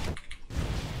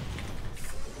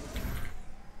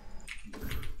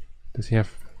 Does he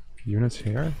have units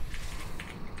here?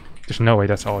 There's no way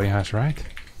that's all he has, right?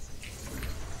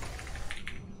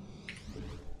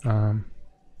 Yeah,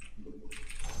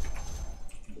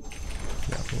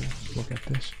 we'll look at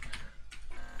this.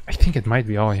 I think it might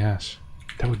be all he has.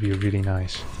 That would be really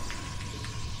nice.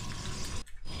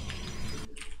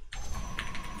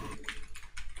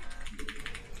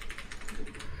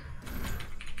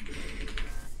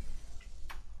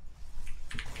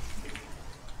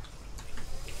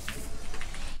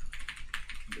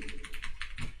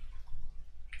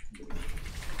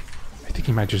 I think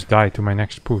he might just die to my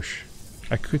next push.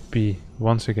 I could be,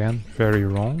 once again, very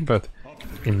wrong, but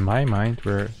in my mind,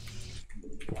 we're...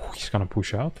 Oh, he's gonna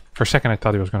push out. For a second I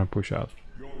thought he was gonna push out.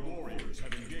 Your warriors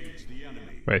have engaged the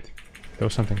enemy. Wait, there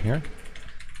was something here?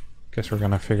 Guess we're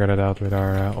gonna figure that out with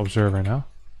our observer now.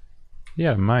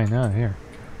 Yeah, mine, here.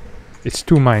 It's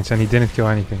 2 mines and he didn't kill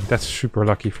anything. That's super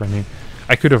lucky for me.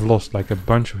 I could have lost like a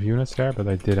bunch of units there, but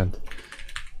I didn't.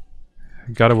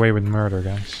 Got away with murder,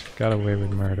 guys. Got away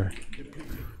with murder.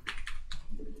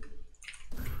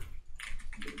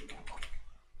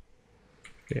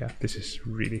 Yeah, this is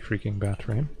really freaking bad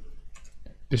for him.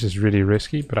 This is really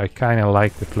risky, but I kind of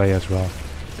like the play as well.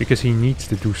 Because he needs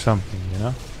to do something, you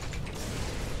know?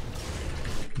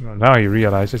 Well, now he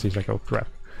realizes, he's like, oh crap.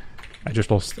 I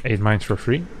just lost 8 mines for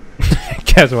free.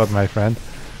 Guess what, my friend?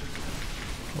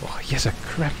 Oh, he has a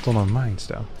crap ton of mines,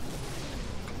 though.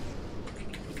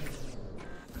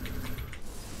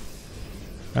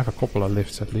 I have a couple of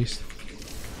lifts at least.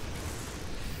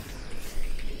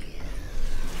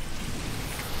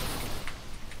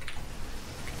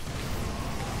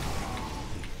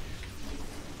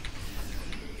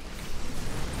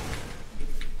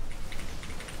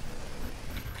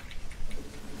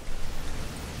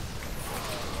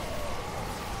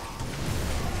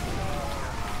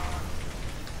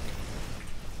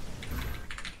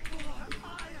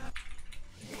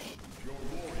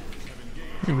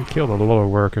 We killed a lot of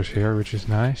workers here, which is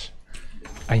nice.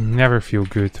 I never feel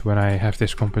good when I have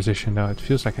this composition though. It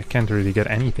feels like I can't really get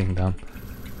anything done.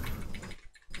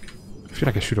 I feel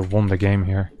like I should have won the game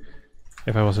here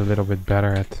if I was a little bit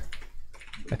better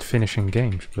at finishing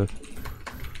games, but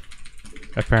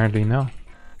apparently no.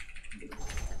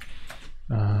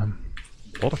 A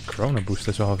lot of Chrono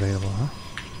boosters are available, huh?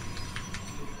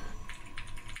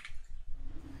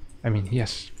 I mean,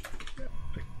 yes.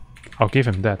 I'll give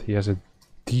him that. He has a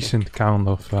decent count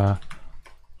of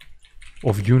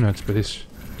units, but his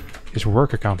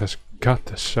worker count has got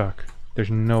to suck.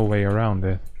 There's no way around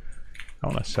it. I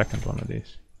want a second one of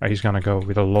these. Oh, he's gonna go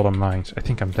with a lot of mines. I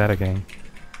think I'm dead again.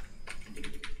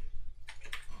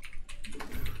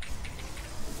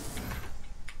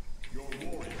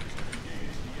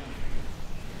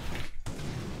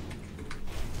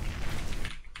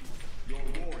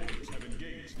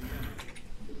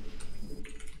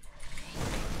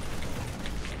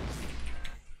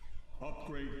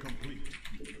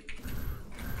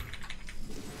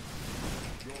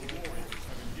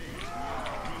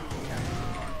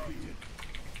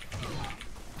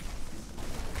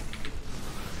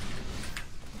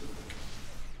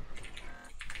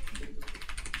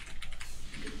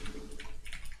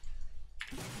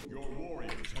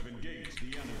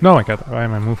 No, my god, why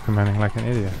am I move commanding like an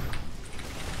idiot?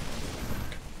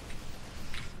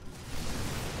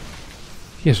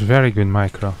 He has very good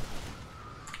micro.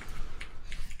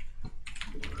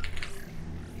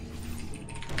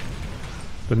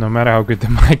 But no matter how good the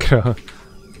micro,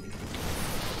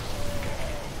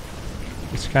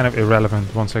 it's kind of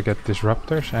irrelevant once I get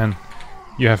disruptors and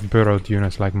you have burrowed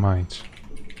units like mines.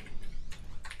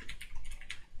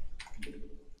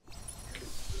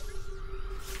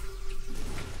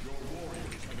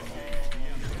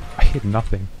 I hit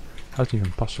nothing. How's it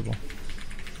even possible?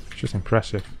 It's just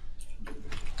impressive.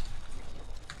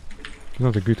 It's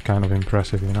not a good kind of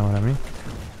impressive, you know what I mean?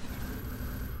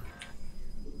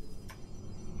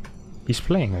 He's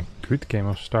playing a good game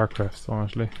of StarCraft,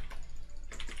 honestly.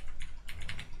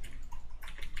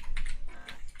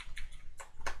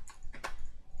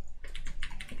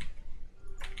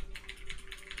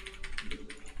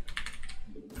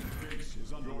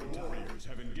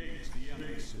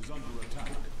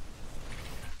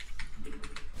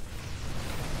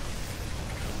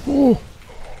 Ooh.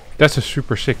 That's a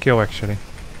super sick kill, actually.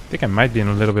 I think I might be in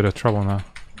a little bit of trouble now.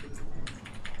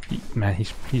 Man,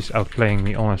 he's outplaying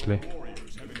me, honestly.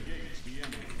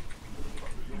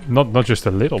 Not just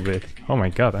a little bit. Oh my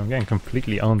god, I'm getting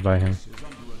completely owned by him.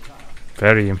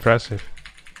 Very impressive.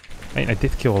 I mean, I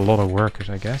did kill a lot of workers,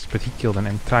 I guess, but he killed an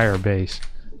entire base.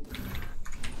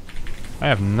 I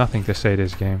have nothing to say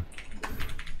this game.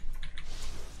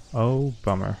 Oh,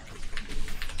 bummer.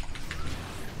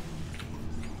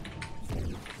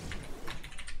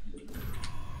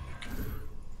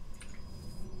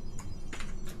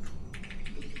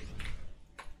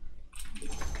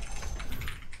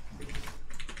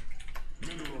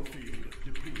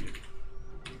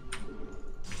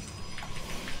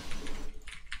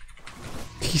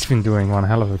 He's been doing one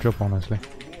hell of a job, honestly.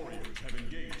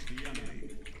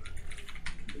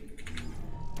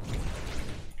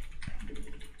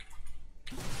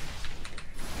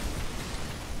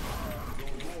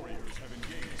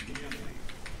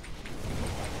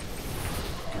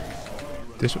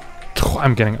 This...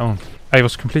 I'm getting owned. I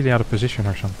was completely out of position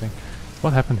or something.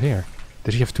 What happened here?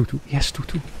 Did he have 2-2? Yes,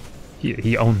 2-2.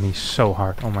 He owned me so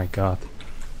hard. Oh my god.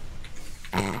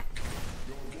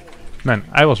 Man,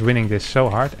 I was winning this so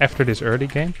hard after this early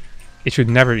game. It should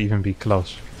never even be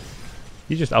close.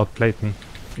 He just outplayed me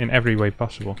in every way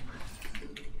possible.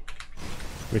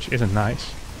 Which isn't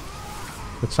nice.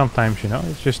 But sometimes, you know,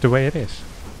 it's just the way it is.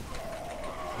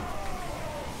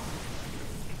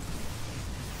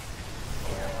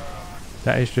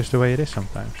 That is just the way it is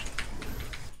sometimes.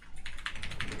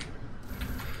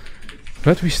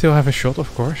 But we still have a shot,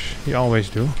 of course. We always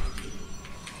do.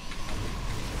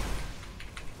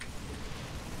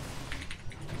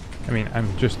 I mean,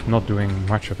 I'm just not doing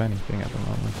much of anything at the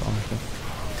moment, honestly.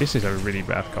 This is a really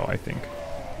bad call, I think.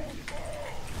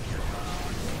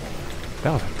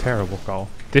 That was a terrible call.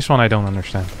 This one I don't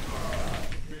understand.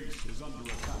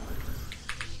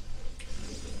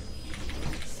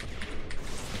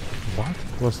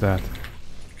 What was that?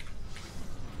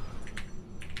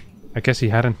 I guess he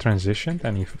hadn't transitioned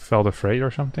and he felt afraid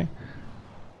or something.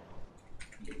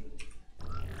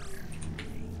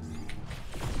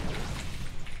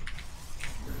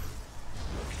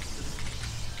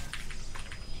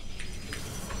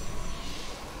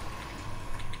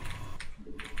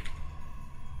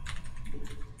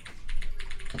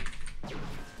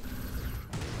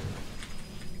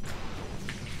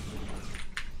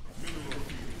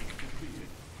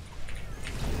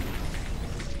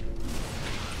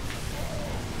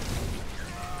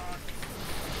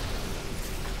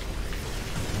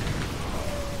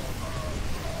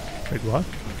 Wait, what?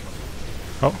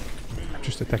 Oh, I'm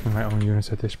just attacking my own units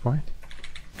at this point.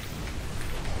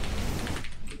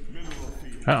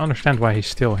 I don't understand why he's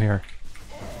still here.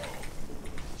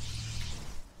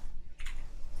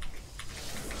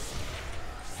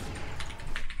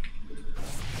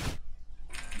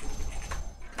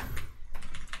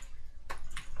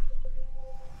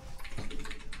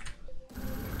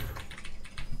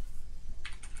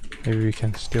 Maybe we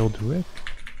can still do it?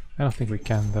 I don't think we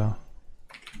can though.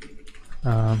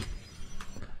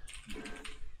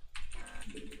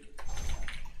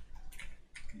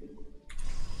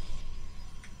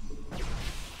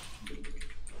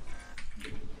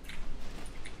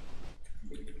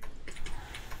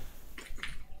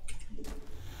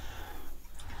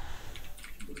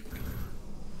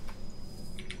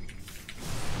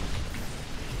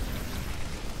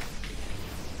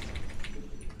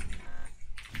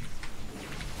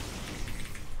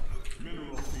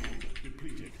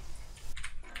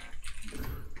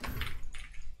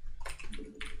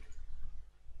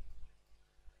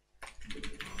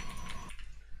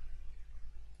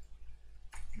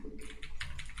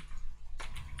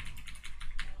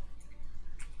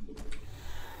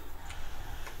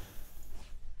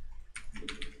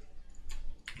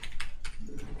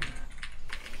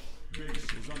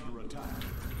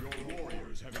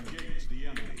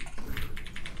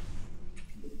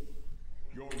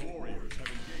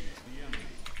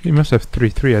 He must have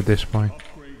 3-3 at this point.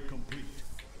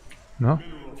 No?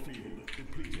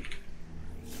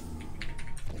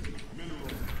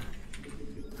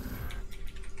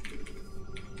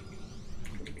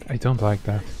 I don't like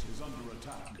that.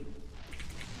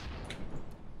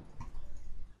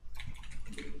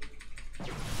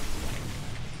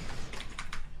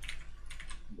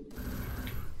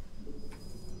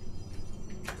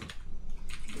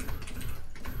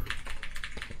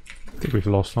 I think we've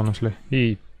lost, honestly.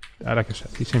 Like I said,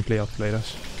 he simply outplayed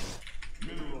us.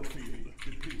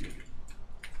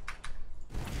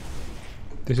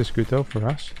 This is good though for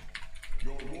us.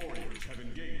 Your warriors have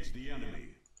engaged the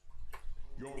enemy.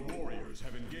 Your warriors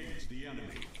have engaged the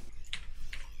enemy.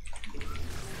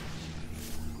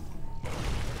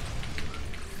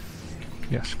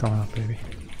 Yes, come on up, baby.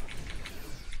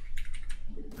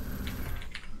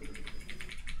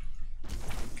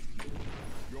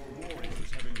 Your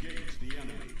warriors have engaged the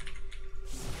enemy.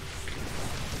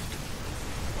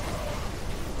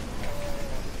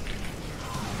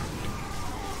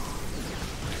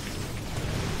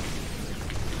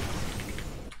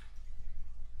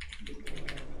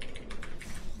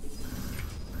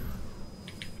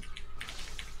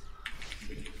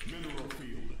 Mineral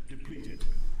field depleted.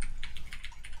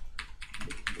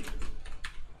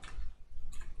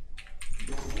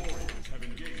 Your warriors have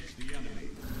engaged the enemy.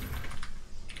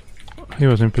 He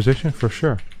was in position for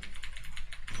sure.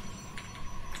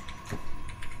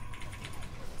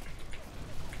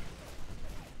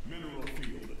 Mineral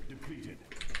field depleted.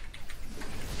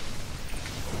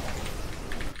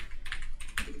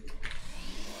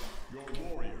 Your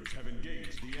warriors have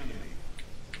engaged the enemy.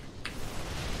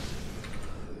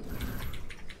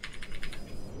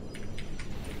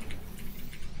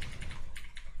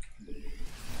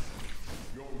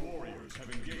 Your warriors have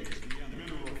engaged the enemy.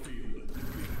 Mineral field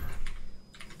depleted.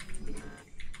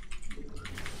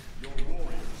 Your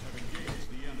warriors have engaged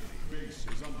the enemy. Base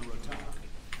is under attack.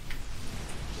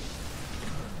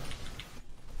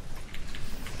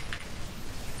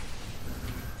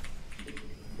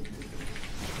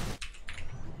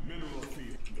 Mineral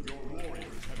field. Your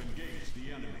warriors have engaged the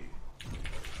enemy.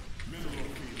 Mineral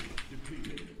field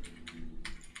depleted.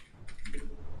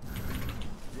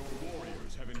 Your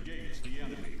warriors have engaged the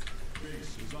enemy.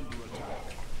 Base is under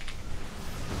attack.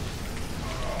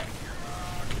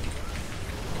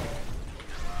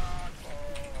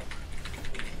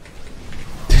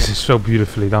 This is so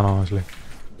beautifully done, honestly.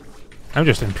 I'm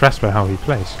just impressed by how he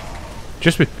plays.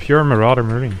 Just with pure Marauder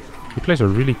Marine. He plays a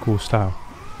really cool style.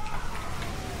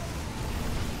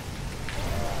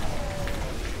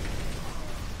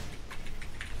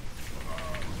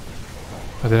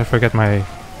 Oh, did I forget my...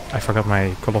 I forgot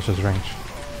my Colossus range.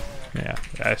 Yeah,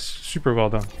 it's super well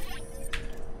done.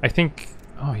 I think...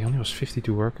 Oh, he only was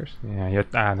 52 workers? Yeah, he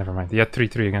had... never mind. He had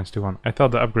 3-3 against 2-1. I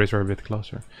thought the upgrades were a bit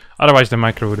closer. Otherwise the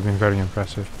micro would have been very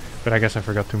impressive. But I guess I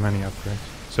forgot too many upgrades.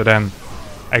 So then,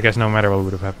 I guess no matter what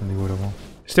would have happened, he would have won.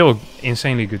 Still,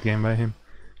 insanely good game by him.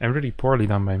 And really poorly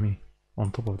done by me.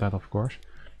 On top of that, of course.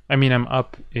 I mean, I'm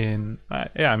up in...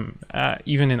 yeah, I'm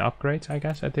even in upgrades, I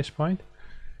guess, at this point.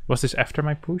 Was this after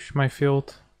my push? My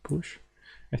failed push?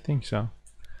 I think so.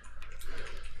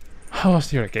 How was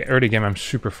the early game? Early game, I'm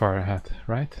super far ahead,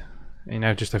 right? And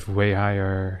I just have way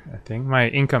higher thing. My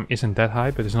income isn't that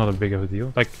high, but it's not a big of a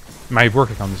deal. Like, my work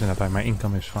account isn't that high, my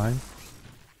income is fine.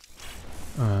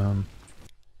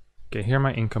 Okay, here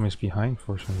my income is behind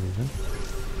for some reason.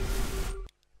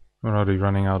 We're already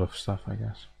running out of stuff, I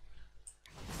guess.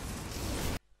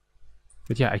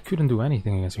 But yeah, I couldn't do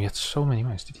anything against him. He had so many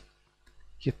mines.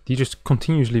 He just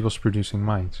continuously was producing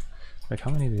mines. Like,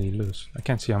 how many did he lose? I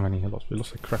can't see how many he lost. We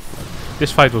lost like crap.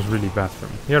 This fight was really bad for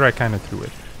me. Here I kind of threw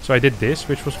it. So I did this,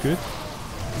 which was good.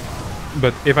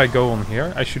 But if I go on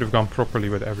here, I should have gone properly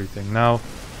with everything. Now,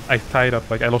 I tied up,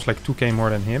 like, I lost like 2k more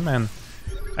than him. And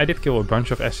I did kill a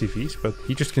bunch of SCVs, but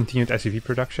he just continued SCV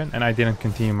production. And I didn't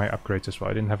continue my upgrades as well.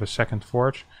 I didn't have a second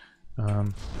forge.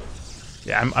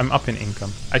 Yeah, I'm up in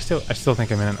income. I still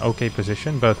think I'm in an okay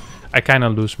position, but I kind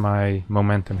of lose my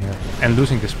momentum here. And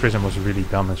losing this prism was really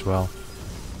dumb as well.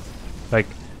 Like,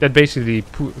 that basically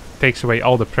takes away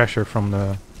all the pressure from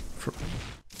the,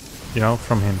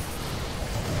 from him.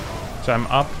 So I'm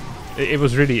up. It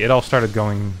was really, it all started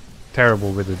going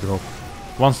terrible with the drop.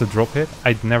 Once the drop hit,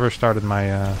 I'd never started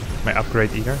my my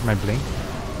upgrade either, my blink,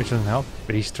 which doesn't help.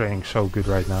 But he's trading so good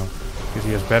right now. Because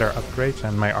he has better upgrades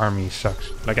and my army sucks.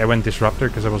 Like, I went Disruptor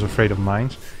because I was afraid of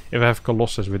mines. If I have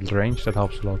Colossus with range, that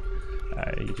helps a lot.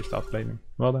 He just outplayed me.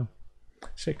 Well done.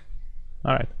 Sick.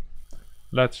 Alright.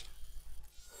 Let's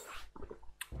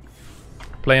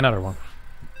play another one.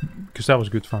 Because that was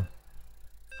good fun.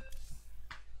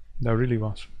 That really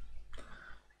was.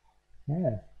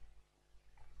 Yeah.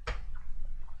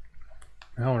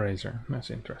 Hellraiser. That's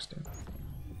interesting.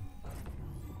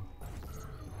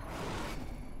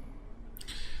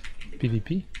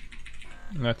 PvP.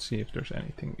 Let's see if there's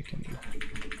anything we can do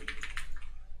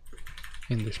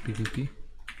in this PvP.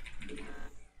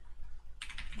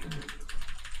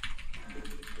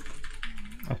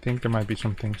 I think there might be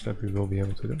some things that we will be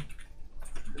able to do.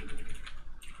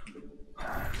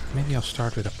 Maybe I'll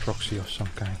start with a proxy of some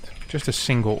kind. Just a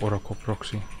single Oracle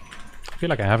proxy. I feel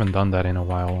like I haven't done that in a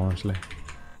while, honestly.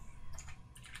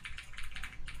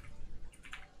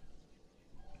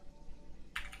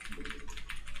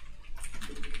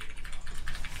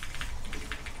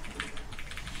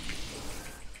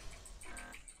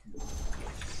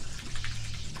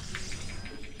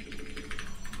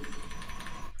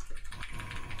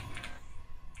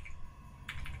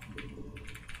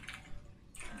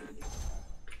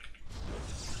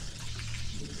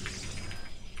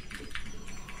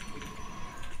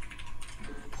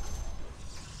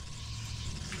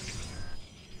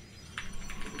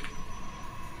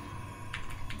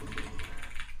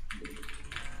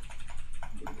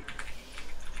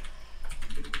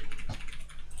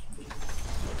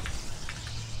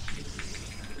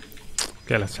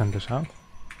 Okay, let's send this out.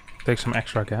 Take some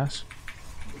extra gas.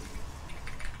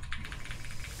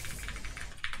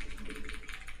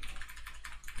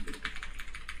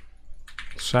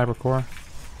 Cybercore.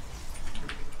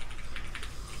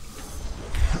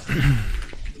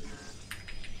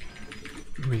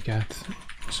 We get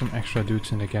some extra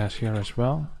dudes in the gas here as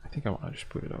well. I think I want to just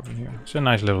put it over here. It's a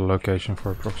nice little location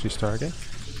for a proxy Stargate.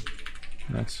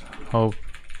 Let's hope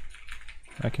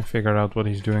I can figure out what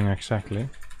he's doing exactly.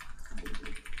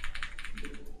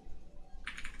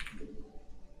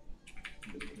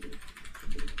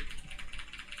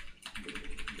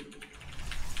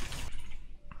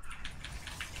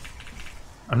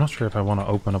 I'm not sure if I want to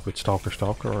open up with Stalker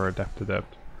or Adept.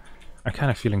 I'm kind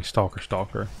of feeling Stalker.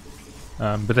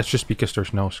 But that's just because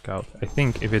there's no scout. I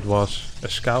think if it was a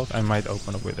scout, I might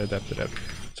open up with Adept.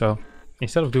 So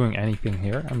instead of doing anything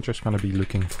here, I'm just going to be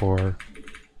looking for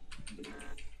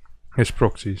his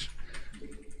proxies.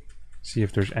 See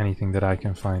if there's anything that I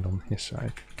can find on his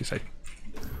side. Because I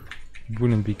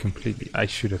wouldn't be completely... I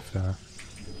should have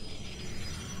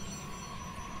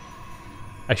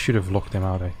locked him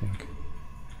out, I think.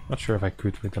 Not sure if I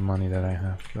could with the money that I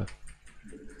have, but...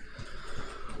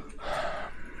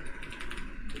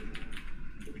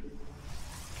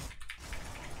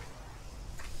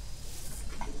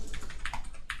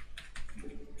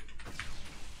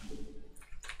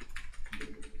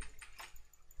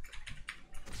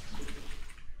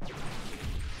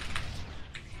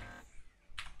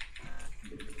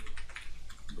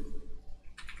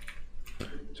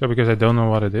 So because I don't know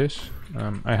what it is,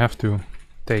 I have to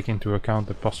take into account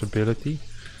the possibility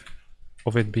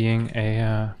of it being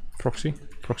a proxy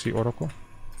oracle.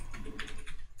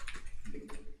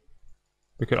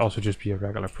 It could also just be a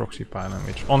regular proxy pylon,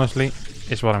 which honestly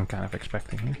is what I'm kind of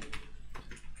expecting here.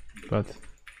 But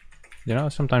you know,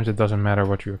 sometimes it doesn't matter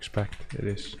what you expect. It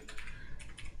is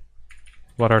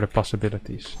what are the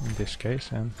possibilities in this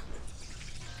case. And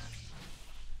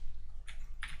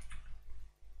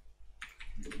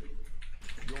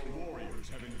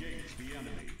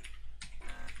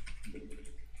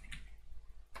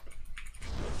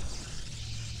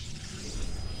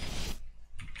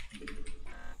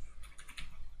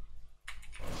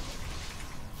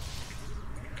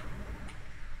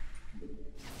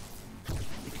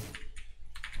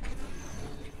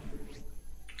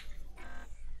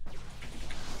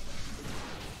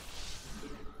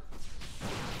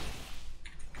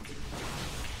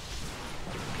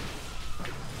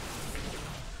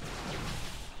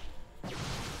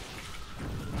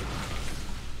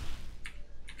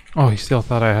Oh, he still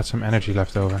thought I had some energy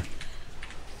left over.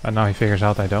 And now he figures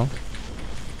out I don't.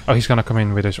 Oh, he's gonna come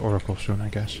in with his oracle soon, I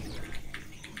guess.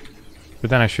 But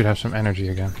then I should have some energy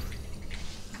again.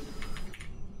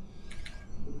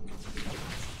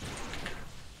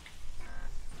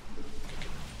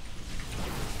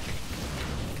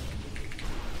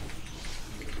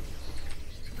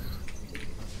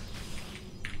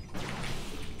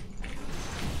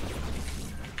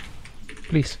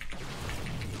 Please.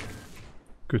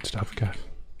 Good stuff, Kev.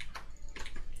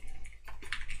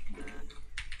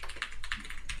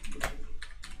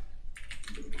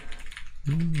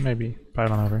 Maybe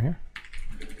pylon over here.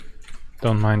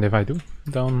 Don't mind if I do.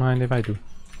 Don't mind if I do.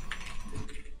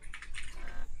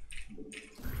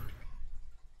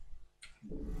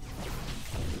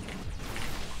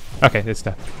 Okay, it's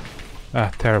that.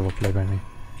 Ah, terrible play by me.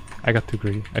 I got too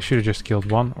greedy. I should have just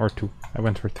killed 1 or 2. I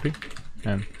went for 3.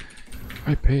 And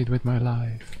I paid with my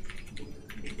life.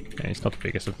 Yeah, it's not the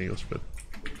biggest of deals, but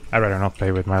I'd rather not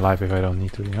play with my life if I don't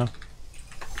need to, you know?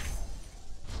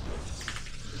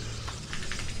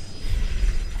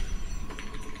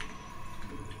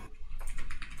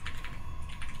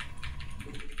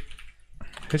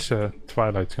 His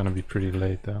Twilight's gonna be pretty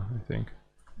late though, I think.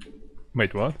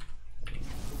 Wait, what?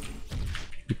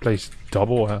 He plays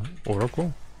double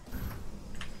Oracle?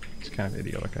 It's kind of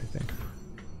idiotic, I think.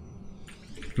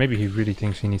 Maybe he really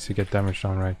thinks he needs to get damage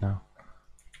done right now.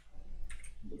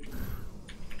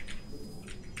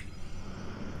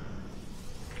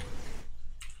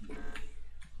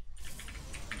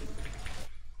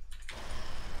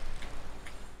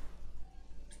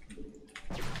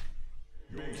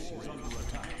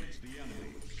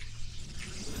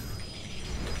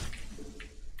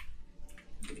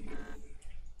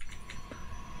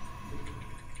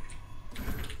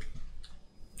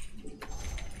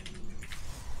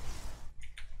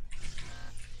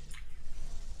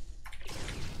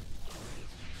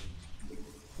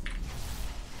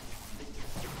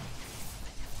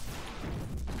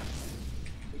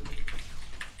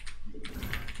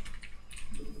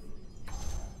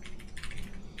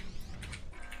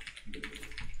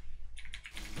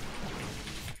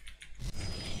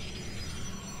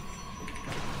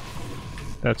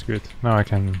 That's good. Now I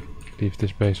can leave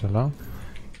this base alone.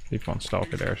 Leave one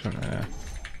stalker there, so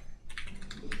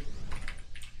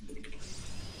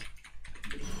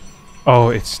oh,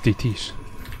 it's DTs.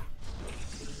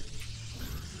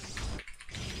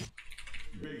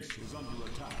 Base is under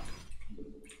attack.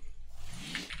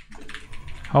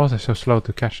 How was I so slow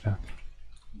to catch that?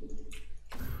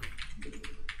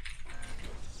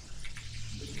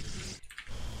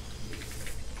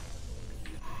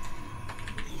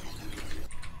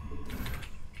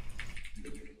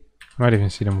 Might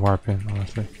even see them warp in,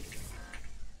 honestly.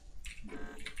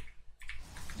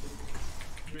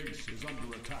 Base is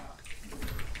under attack.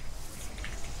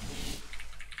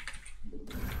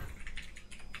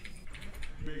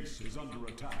 Base is under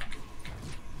attack.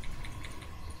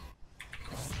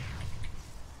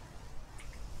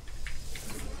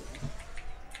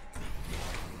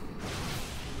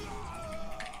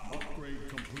 Upgrade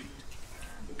complete.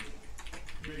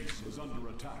 Base is under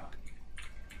attack.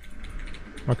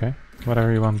 Okay,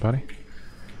 whatever you want, buddy.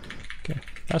 Okay,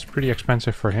 that's pretty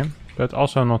expensive for him, but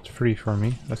also not free for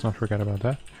me. Let's not forget about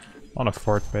that. On a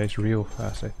 4th base real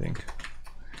fast, I think.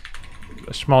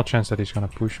 A small chance that he's gonna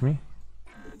push me.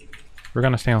 We're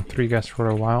gonna stay on 3 gas for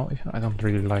a while. I don't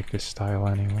really like this style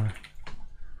anymore.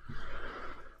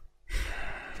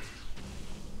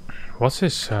 What's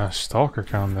his stalker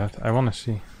count at? I wanna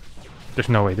see. There's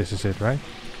no way this is it, right?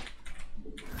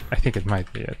 I think it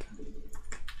might be it.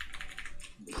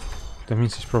 That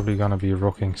means he's probably gonna be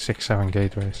rocking 6-7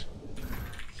 gateways.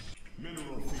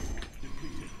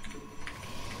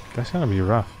 That's gonna be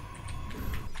rough.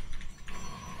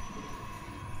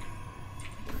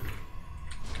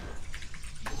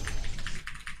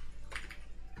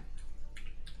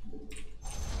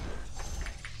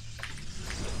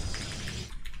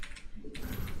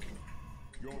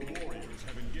 Your warriors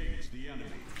have engaged the enemy.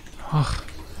 Ugh.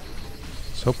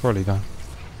 So poorly done.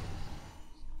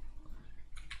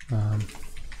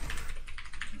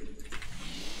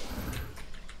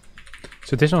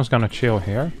 So this one's gonna chill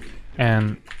here,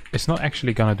 and it's not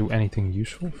actually gonna do anything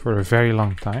useful for a very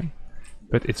long time,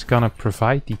 but it's gonna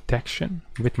provide detection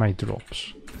with my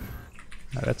drops.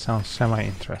 Now that sounds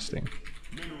semi-interesting,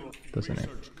 doesn't it?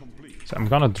 So I'm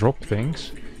gonna drop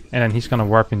things, and then he's gonna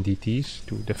warp in DTs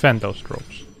to defend those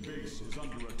drops.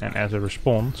 And as a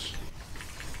response...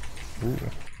 Ooh.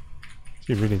 Is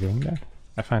he really doing that?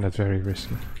 I find that very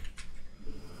risky.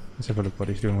 Let's have a look what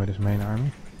he's doing with his main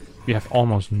army. We have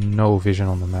almost no vision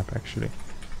on the map, actually.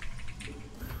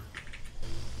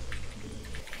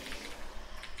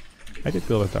 I did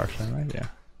build a dark side, right? Yeah.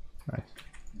 Nice.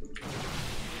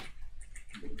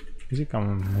 Is he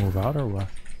gonna move out or what?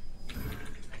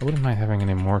 I wouldn't mind having an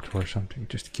immortal or something,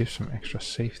 just to give some extra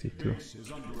safety too.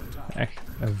 A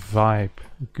vibe,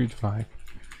 a good vibe.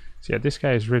 So yeah, this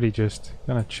guy is really just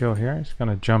gonna chill here. He's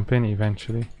gonna jump in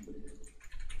eventually.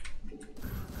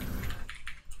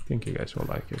 I think you guys will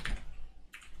like it.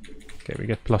 Okay, we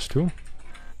get +2.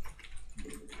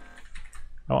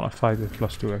 I wanna fight with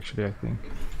 +2 actually, I think.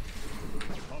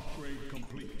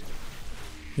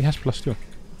 He has +2.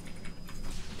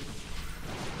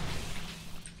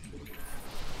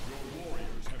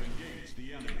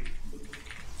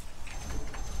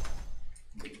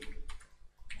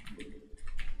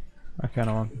 I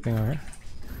kinda want the thing over here.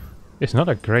 It's not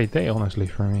a great day honestly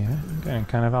for me, eh? I'm getting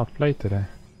kind of outplayed today.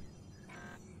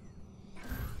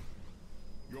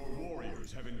 Your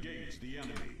warriors have engaged the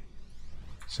enemy.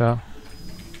 So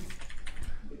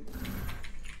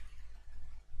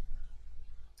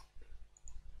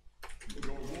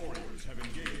Your warriors have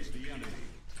engaged the enemy.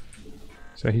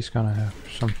 so he's gonna have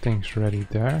some things ready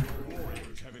there. Your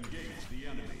warriors have engaged the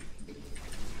enemy.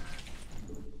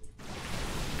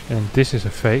 And this is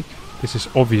a fake. This is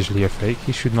obviously a fake.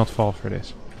 He should not fall for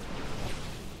this.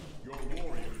 Your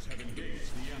warriors have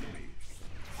engaged the enemy.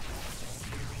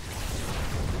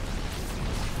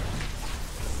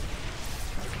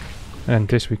 And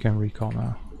this we can recall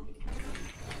now.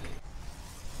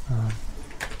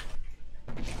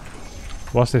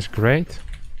 Was this great?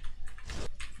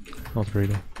 Not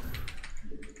really.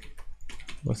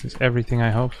 Was this everything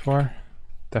I hoped for?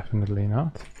 Definitely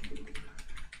not.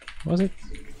 Was it?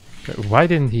 Why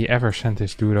didn't he ever send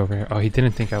this dude over here? Oh, he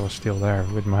didn't think I was still there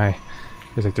with my...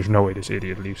 He's like, there's no way this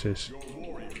idiot leaves this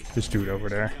dude over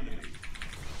there.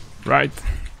 Right.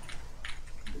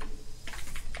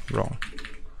 Wrong.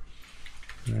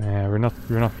 Yeah, we're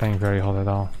not playing very hot at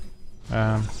all.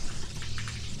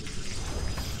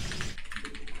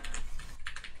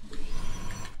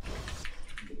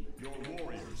 Your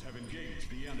warriors have engaged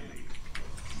the enemy.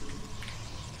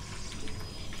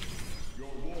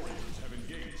 Your warriors have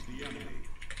engaged the enemy.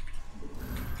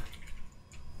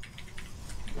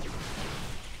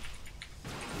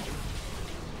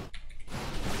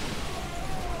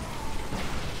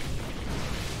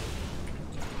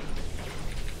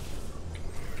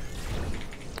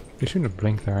 You shouldn't have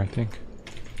blinked there, I think.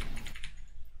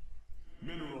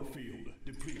 Mineral field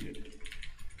depleted.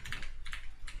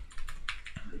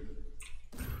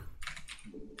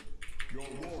 Your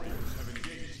warriors have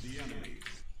engaged the enemy.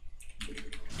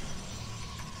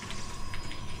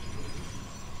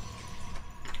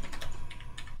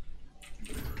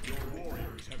 Your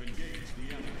warriors have engaged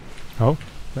the enemy. Oh,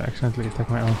 I accidentally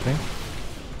attacked my own thing.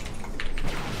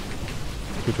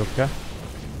 Good job, guy.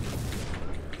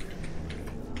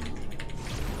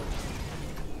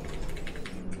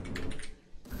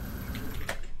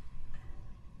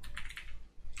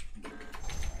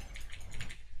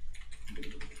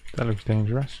 That looks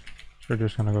dangerous. So we're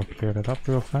just gonna go clear that up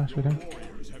real fast with him.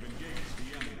 Warriors have engaged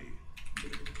the enemy.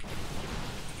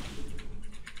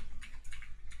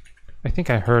 I think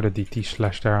I heard a DT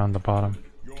slash there on the bottom.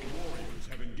 Your warriors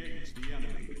have engaged the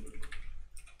enemy.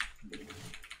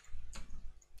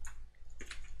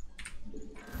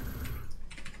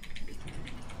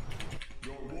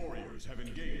 Your warriors have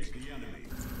engaged the enemy.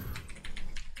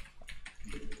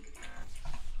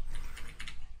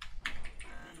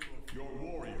 Your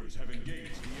warriors have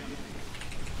engaged the enemy.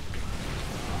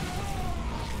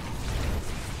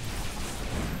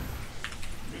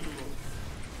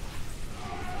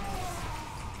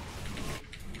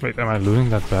 Wait, am I losing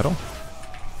that battle?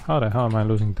 How the hell am I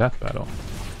losing that battle?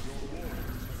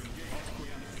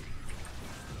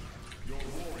 Your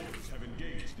warriors have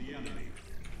engaged the enemy.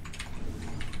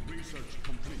 Research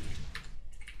complete.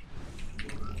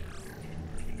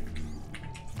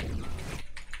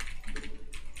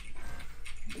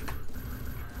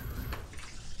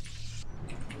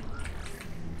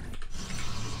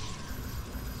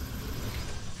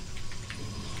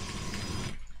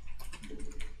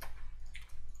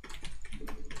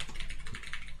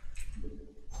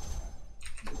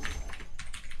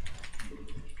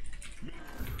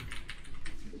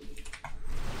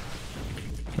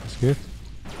 That's good.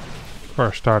 For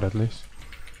a start at least.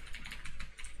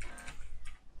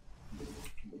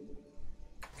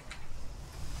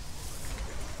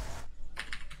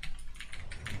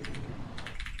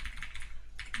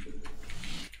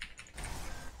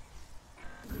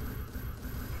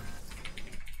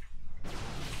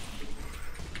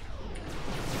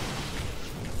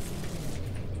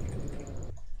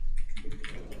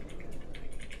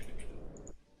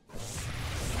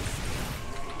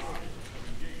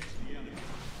 The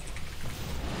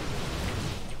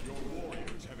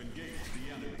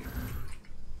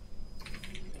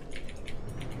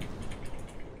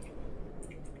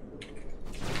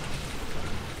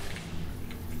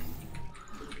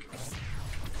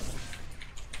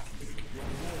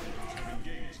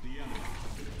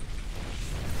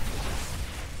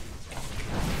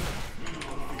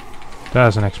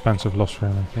That's an expensive loss for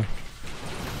him, I think.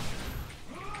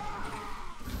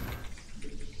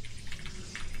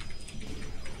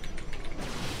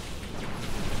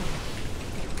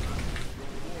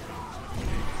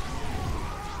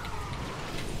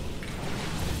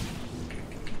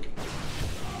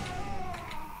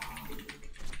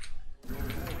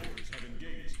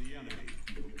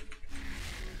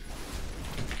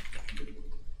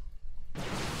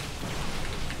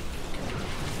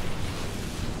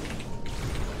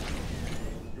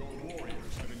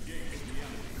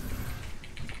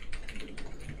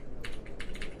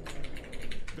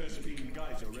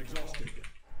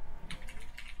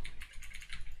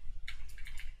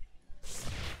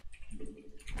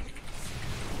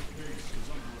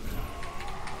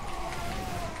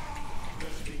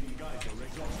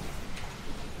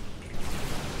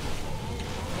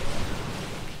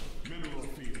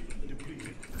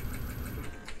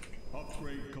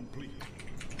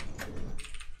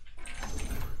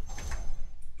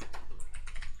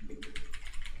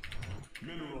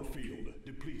 Mineral field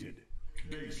depleted.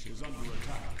 Base is under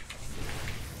attack.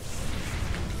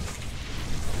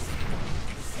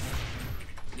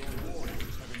 Your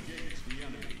warriors have engaged the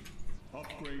enemy.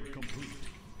 Upgrade complete.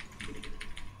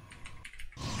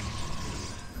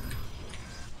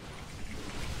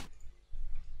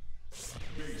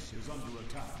 Base is under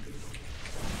attack.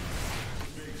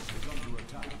 Base is under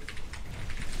attack.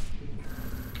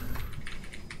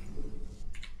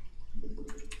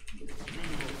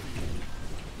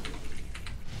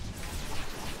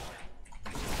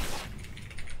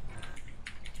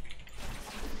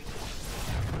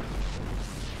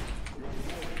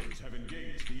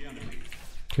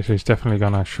 Okay, so he's definitely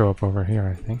gonna show up over here,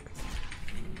 I think.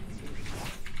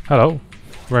 Hello?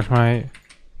 Where's my...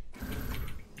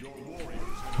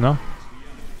 No?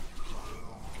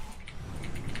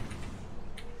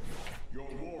 Your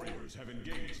warriors have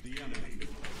engaged the enemy.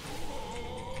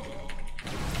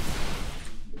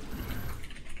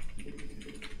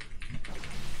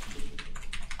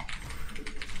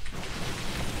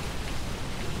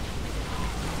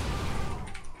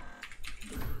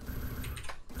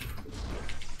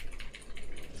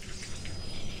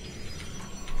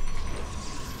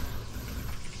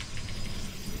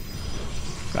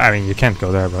 I mean, you can't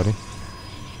go there, buddy.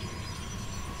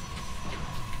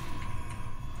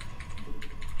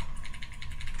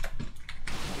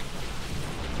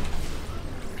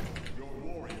 Your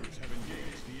warriors have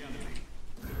engaged the enemy.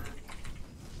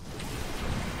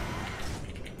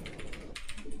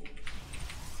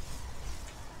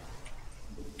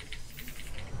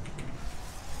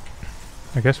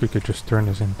 I guess we could just turn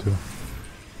this into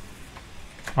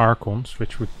Archons,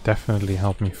 which would definitely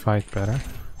help me fight better.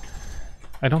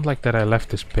 I don't like that I left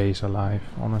this base alive,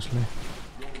 honestly.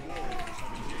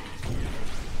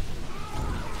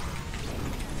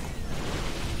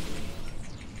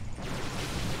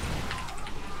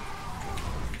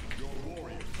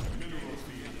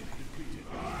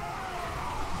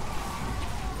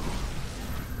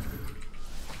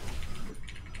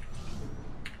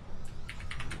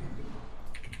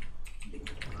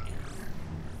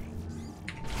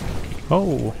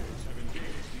 Oh!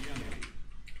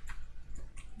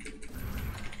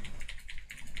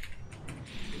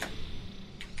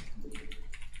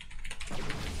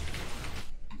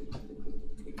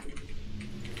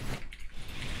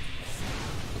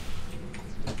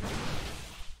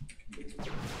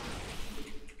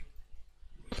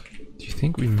 Do you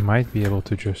think we might be able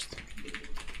to just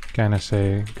kind of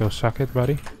say, go suck it,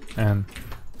 buddy? And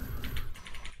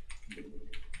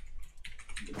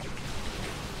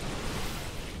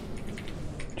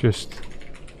just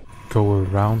go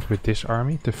around with this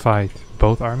army to fight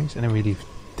both armies, and then we leave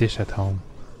this at home.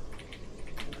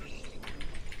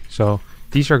 So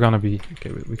these are gonna be...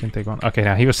 Okay, we can take one. Okay,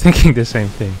 now he was thinking the same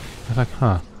thing. I was like,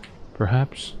 huh,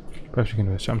 perhaps we can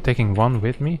do it. So I'm taking one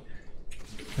with me,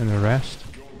 and the rest...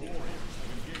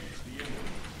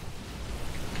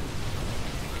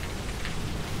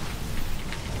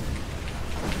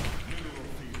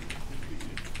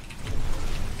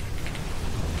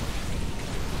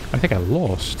 I think I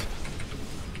lost.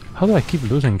 How do I keep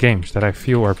losing games that I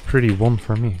feel are pretty won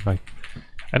for me? Like,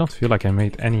 I don't feel like I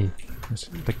made any...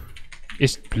 Like,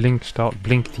 is Blink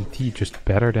TT just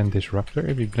better than Disruptor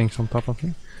if he blinks on top of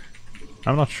me?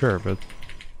 I'm not sure, but...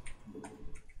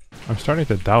 I'm starting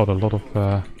to doubt a lot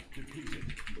of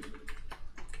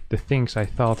the things I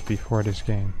thought before this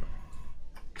game.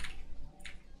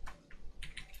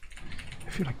 I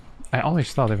feel like... I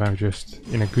always thought if I'm just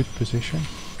in a good position,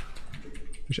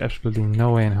 there's absolutely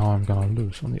no way in how I'm gonna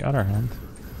lose. On the other hand,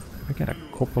 if I get a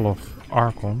couple of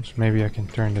Archons, maybe I can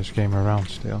turn this game around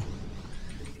still.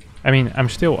 I mean, I'm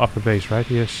still upper base, right?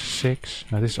 He has 6.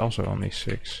 No, this is also only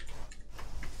 6.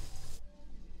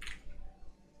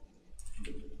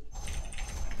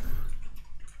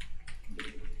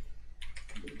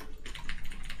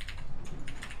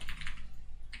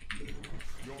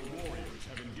 Your warriors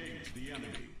have engaged the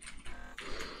enemy.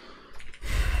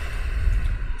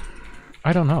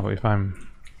 I don't know if I'm...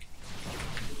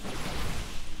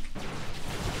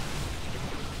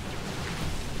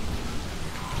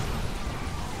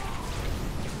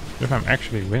 if I'm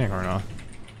actually winning or not.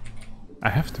 I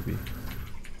have to be.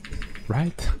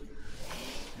 Right?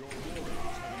 Your warriors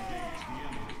have engaged the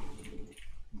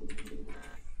enemy.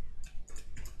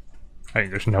 I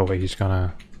mean, there's no way he's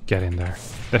gonna get in there.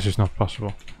 That's just not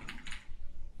possible.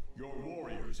 Your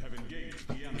warriors have engaged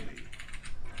the enemy.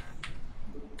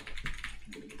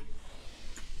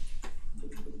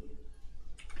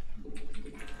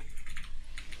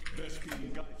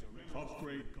 Bespin Geyser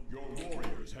upgrade. Your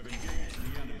warriors have engaged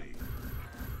the enemy.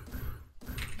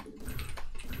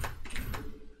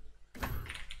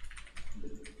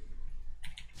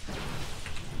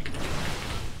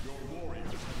 Your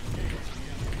warriors have engaged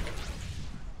the enemy.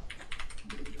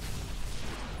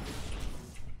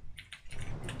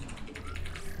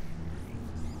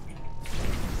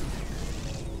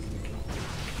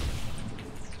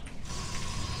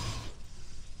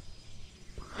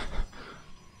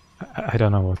 I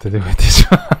don't know what to do with this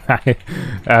one.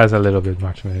 That's a little bit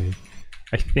much maybe.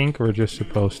 I think we're just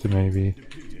supposed to maybe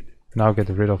now get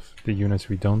rid of the units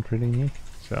we don't really need.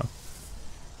 So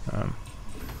and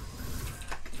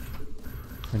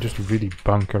just really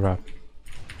bunker up.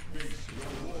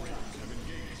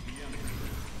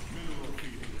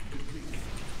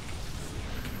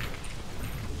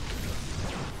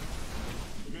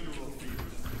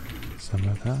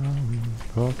 Summertime,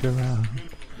 poke around.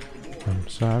 I'm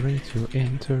sorry to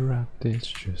interrupt, it's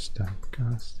just a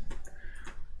gust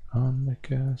on the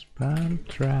cusp, I'm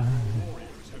trying.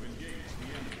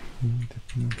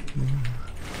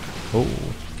 Oh.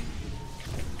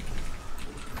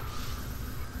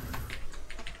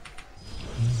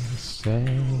 The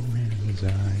same as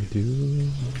I do.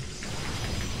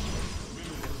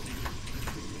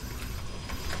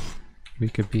 We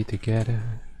could be together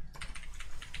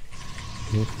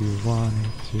if you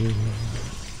wanted to.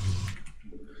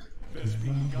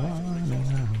 Bespin Geyser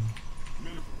exhausted.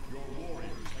 Your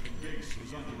warriors have engaged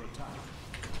is under attack.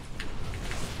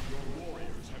 Your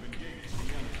warriors have engaged the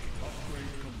enemy.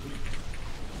 Upgrade complete.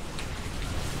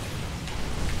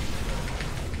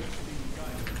 Bespin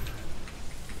Geyser.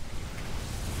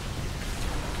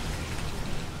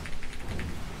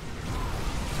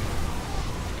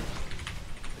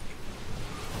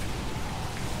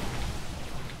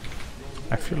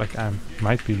 I feel like I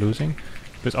might be losing,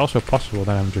 but it's also possible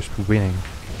that I'm just winning.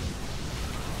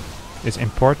 It's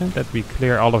important that we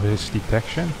clear all of his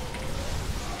detection. I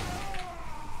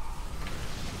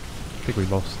think we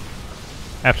lost.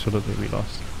 Absolutely we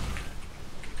lost.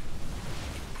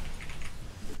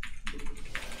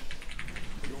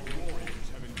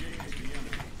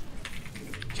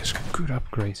 He has good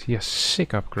upgrades. He has sick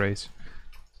upgrades.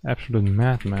 Absolute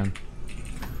madman.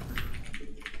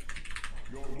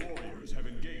 Your warriors have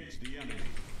engaged the enemy.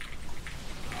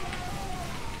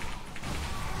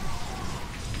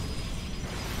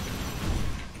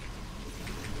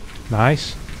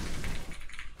 Nice.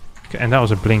 Okay, and that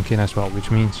was a blink in as well, which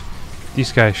means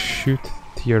these guys should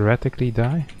theoretically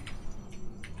die.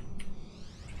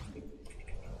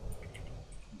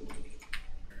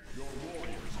 Your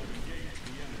warriors have engaged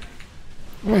the enemy.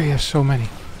 Oh, he has so many.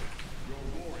 Your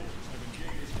warriors have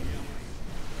engaged the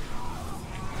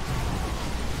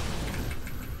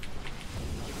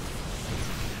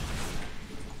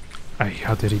enemy.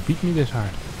 How did he beat me this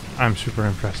hard? I'm super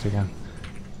impressed again.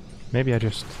 Maybe I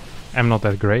just am not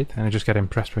that great and I just get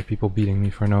impressed by people beating me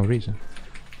for no reason.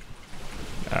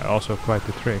 Also quite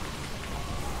the trick.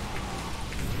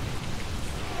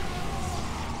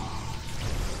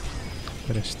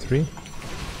 That is 3.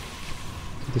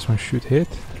 This one should hit.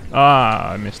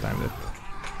 Ah, I mistimed it.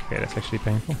 Okay, that's actually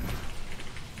painful.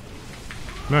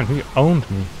 Man, he owned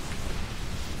me.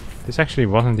 This actually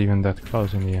wasn't even that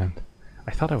close in the end.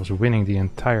 I thought I was winning the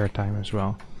entire time as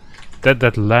well.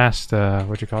 That last,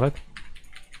 what you call it?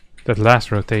 That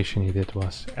last rotation he did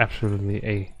was absolutely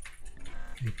A.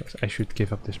 Because I should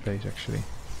give up this base actually.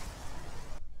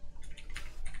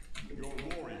 Your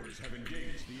warriors have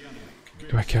engaged the enemy.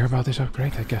 Do I care about this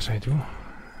upgrade? I guess I do.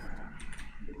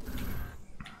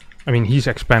 I mean, he's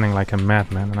expanding like a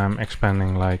madman and I'm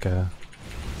expanding like a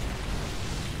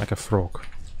frog.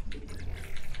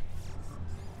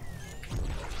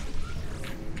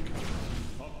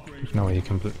 There's no way he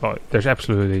can. Well, there's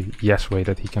absolutely yes way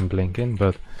that he can blink in,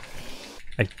 but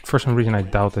for some reason I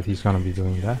doubt that he's gonna be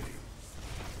doing that.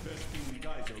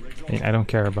 I mean, I don't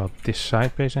care about this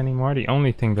side base anymore. The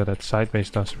only thing that that side base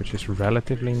does, which is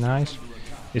relatively nice,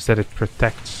 is that it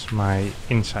protects my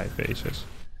inside bases.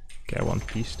 Okay, I want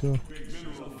these two.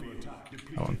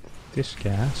 I want this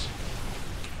gas.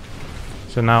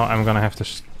 So now I'm gonna have to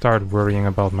start worrying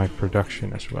about my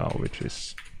production as well, which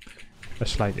is a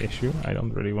slight issue. I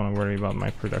don't really want to worry about my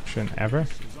production ever.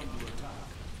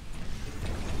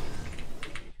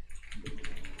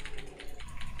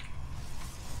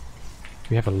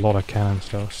 We have a lot of cannons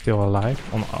though, still alive,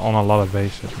 on a lot of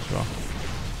bases as well.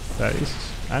 That is,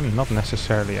 I'm not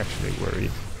necessarily actually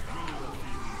worried.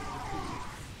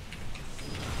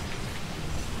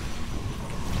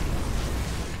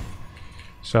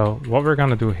 So what we're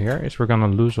gonna do here is we're gonna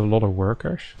lose a lot of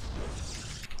workers.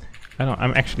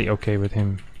 I'm actually okay with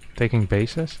him taking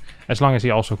bases, as long as he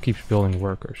also keeps building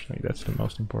workers. Like, that's the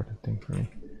most important thing for me.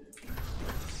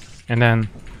 And then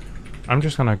I'm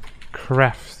just gonna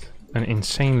craft an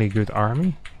insanely good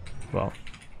army. Well,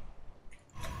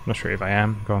 I'm not sure if I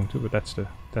am going to, but that's the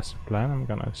plan. I'm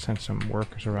gonna send some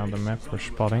workers around the map for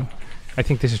spotting. I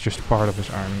think this is just part of his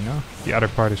army now. The other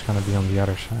part is gonna be on the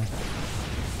other side.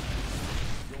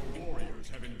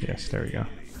 Yes, there we go.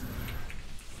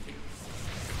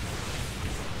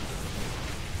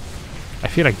 I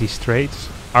feel like these trades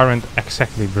aren't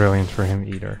exactly brilliant for him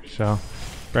either, so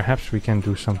perhaps we can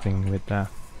do something with that.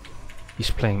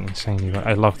 He's playing insanely well.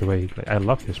 I love the way he plays. I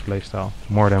love his playstyle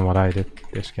more than what I did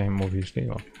this game, obviously.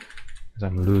 Well, because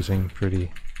I'm losing pretty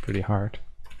hard.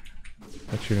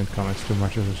 That shouldn't come as too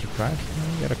much as a surprise.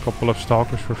 I get a couple of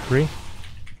stalkers for free.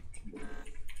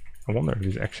 I wonder if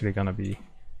he's actually gonna be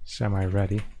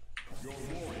semi-ready.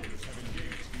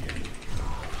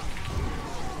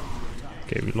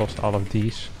 Okay, we lost all of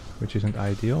these, which isn't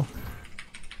ideal.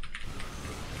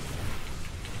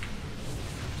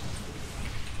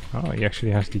 Oh, he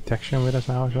actually has detection with us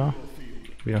now as well.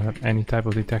 We don't have any type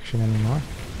of detection anymore.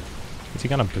 Is he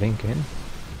gonna blink in?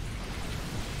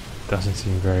 Doesn't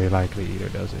seem very likely either,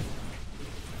 does it?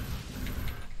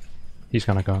 He's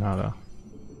gonna go now though.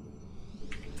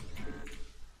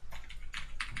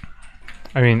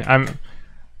 I mean,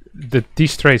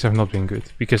 these trades have not been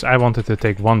good, because I wanted to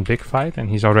take one big fight and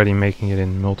he's already making it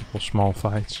in multiple small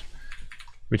fights.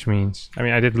 Which means, I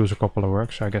mean, I did lose a couple of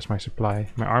work, so I guess my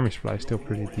army supply is still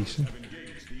pretty decent.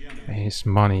 And his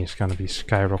money is gonna be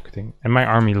skyrocketing. And my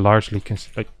army largely can,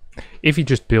 like, if he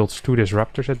just builds 2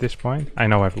 disruptors at this point, I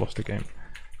know I've lost the game.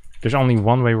 There's only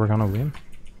one way we're gonna win,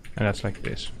 and that's like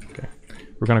this. Okay,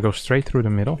 we're gonna go straight through the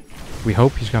middle. We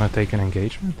hope he's gonna take an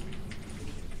engagement.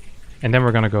 And then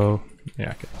we're gonna go,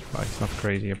 yeah, okay, well, it's not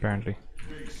crazy apparently.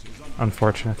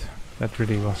 Unfortunate, that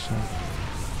really was...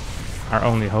 our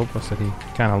only hope was that he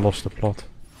kind of lost the plot.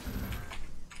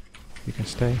 You can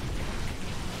stay.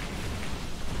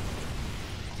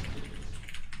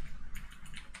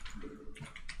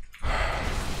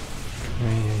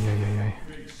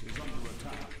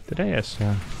 Today has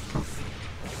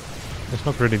it's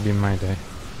not really been my day.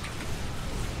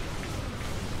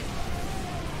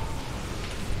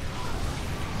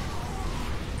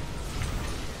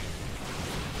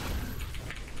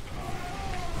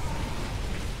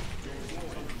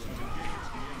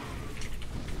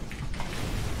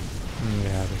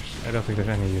 Yeah, I don't think there's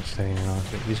any use staying in,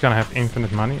 honestly. He's gonna have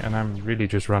infinite money, and I'm really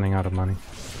just running out of money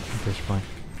at this point.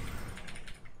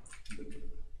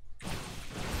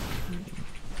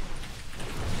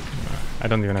 I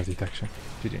don't even have detection.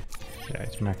 GG. Yeah,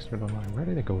 it's maxed with online. Where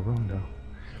did it go wrong though?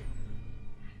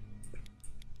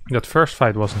 That first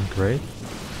fight wasn't great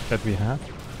that we had.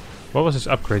 What was his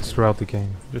upgrades throughout the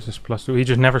game? This is +2. He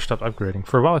just never stopped upgrading.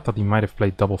 For a while I thought he might have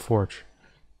played double forge,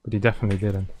 but he definitely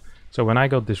didn't. So when I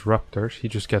got disruptors, he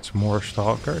just gets more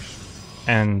stalkers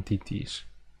and DTs.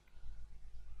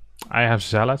 I have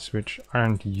zealots, which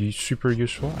aren't super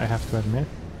useful, I have to admit.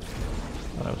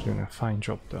 But I was doing a fine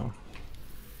job though.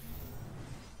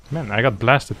 Man, I got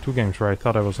blasted 2 games where I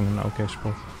thought I was in an okay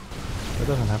spot. That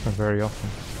doesn't happen very often.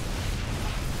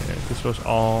 Yeah, this was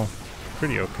all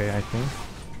pretty okay, I think.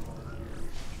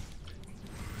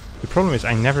 The problem is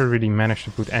I never really managed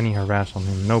to put any harass on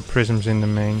him. No prisms in the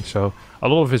main, so a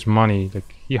lot of his money,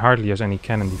 like, he hardly has any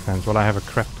cannon defense, while I have a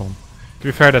crap ton. To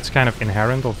be fair, that's kind of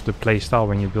inherent of the playstyle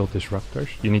when you build disruptors.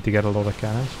 You need to get a lot of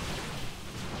cannons.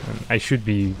 And I should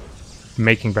be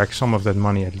making back some of that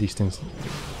money, at least in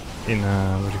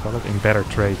what do you call it? In better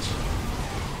trades.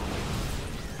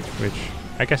 Which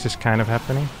I guess is kind of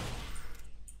happening.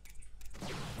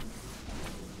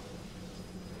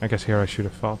 I guess here I should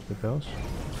have fought with those.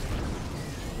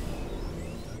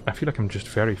 I feel like I'm just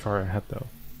very far ahead though.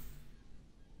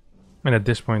 And at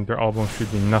this point there almost should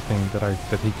be nothing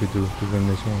that he could do to win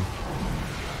this game.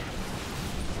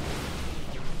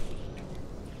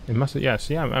 It must, yeah,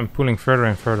 see, I'm pulling further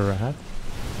and further ahead.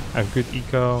 I have good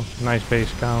eco, nice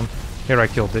base count. Here I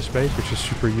killed this base, which is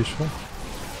super useful,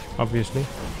 obviously.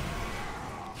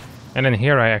 And then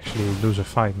here I actually lose a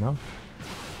fight, no?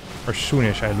 Or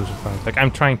soonish I lose a fight. Like,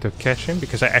 I'm trying to catch him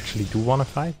because I actually do want to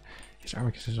fight. His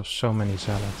army consists of so many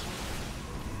zealots.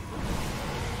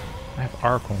 I have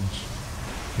Archons.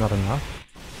 Not enough.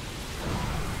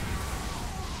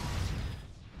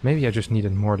 Maybe I just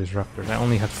needed more disruptors. I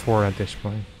only had 4 at this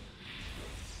point.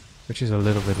 Which is a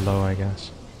little bit low, I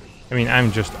guess. I mean,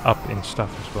 I'm just up in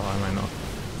stuff as well, am I not?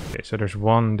 Okay, so there's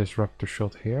 1 disruptor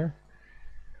shot here.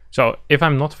 So, if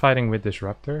I'm not fighting with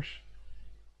disruptors,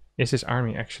 is this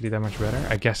army actually that much better?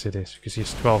 I guess it is, because he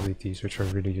has 12 DTs, which are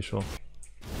really useful.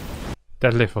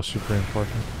 That lift was super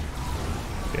important.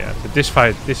 Yeah, but this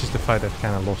is the fight that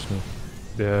kind of lost me.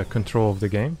 The control of the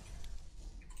game.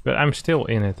 But I'm still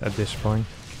in it at this point.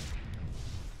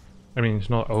 I mean, it's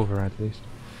not over at least.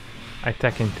 I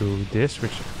tack into this,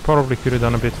 which probably could have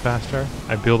done a bit faster.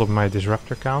 I build up my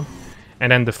disruptor count.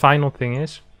 And then the final thing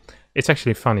is, it's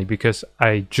actually funny because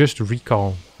I just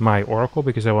recall my Oracle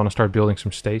because I want to start building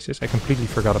some stasis. I completely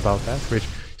forgot about that, which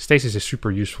stasis is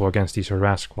super useful against these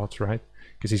harass squads, right?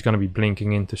 Because he's going to be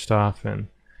blinking into stuff and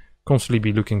constantly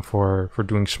be looking for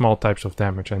doing small types of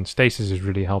damage, and stasis is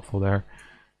really helpful there.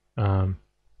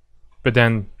 But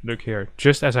then, look here,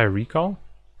 just as I recall,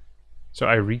 so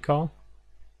I recall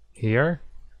here,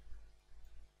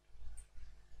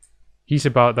 he's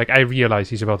about, like, I realize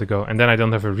he's about to go, and then I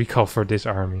don't have a recall for this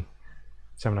army.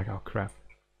 So I'm like, oh crap.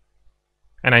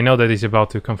 And I know that he's about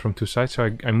to come from 2 sides, so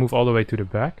I move all the way to the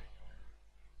back.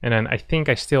 And then I think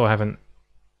I still have an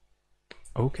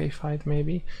okay fight,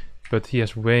 maybe. But he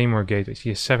has way more gateways. He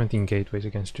has 17 gateways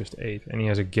against just 8. And he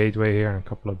has a gateway here and a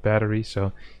couple of batteries.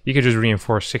 So he could just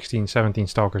reinforce 16, 17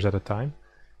 stalkers at a time.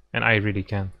 And I really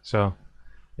can't. So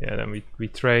yeah, then we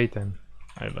trade and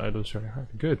I lose very hard.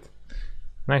 Good.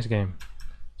 Nice game.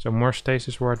 So more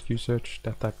stasis ward usage,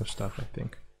 that type of stuff, I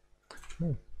think.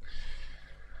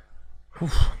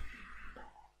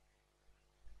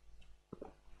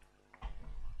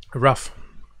 Rough.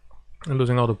 I'm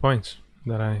losing all the points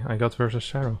that I got versus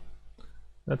SERRAL.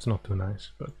 That's not too nice,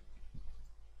 but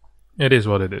it is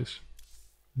what it is.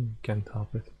 Can't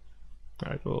help it.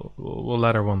 Alright, we'll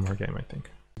let her one more game, I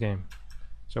think. Game.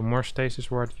 So more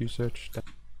stasis ward usage.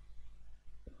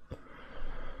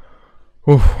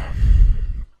 Oof.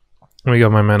 We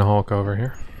got my man Hulk over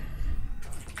here.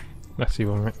 Let's see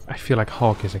what I feel like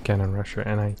Hulk is a cannon rusher,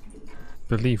 and I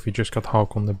believe we just got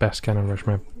Hulk on the best cannon rush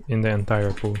map in the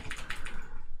entire pool.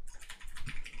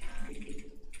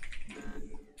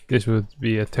 This would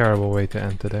be a terrible way to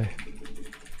end today.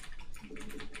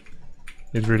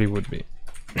 It really would be.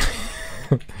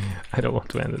 I don't want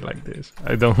to end it like this.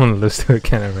 I don't want to lose to a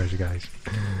cannon rush, guys.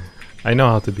 I know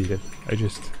how to beat it. It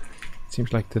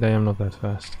seems like today I'm not that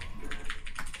fast.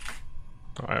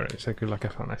 Oh, I already said good luck,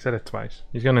 have fun. I said it twice.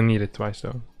 He's gonna need it twice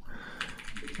though.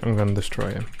 I'm gonna destroy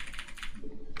him.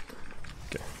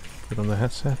 Okay, put on the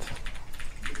headset.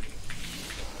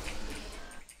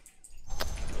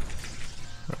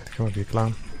 Alright, come up, you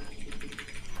clown.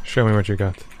 Show me what you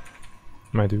got,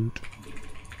 my dude.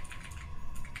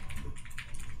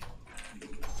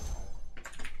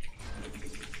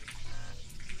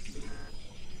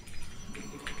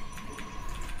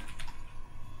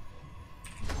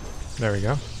 There we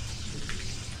go.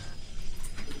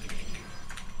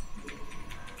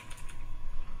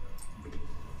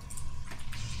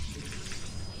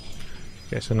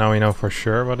 Okay, so now we know for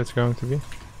sure what it's going to be.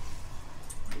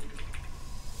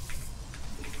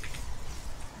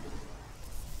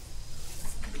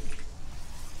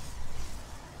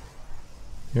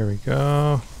 Here we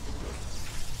go.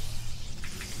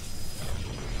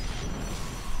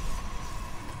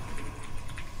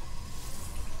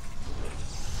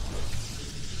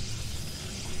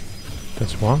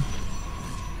 That's one.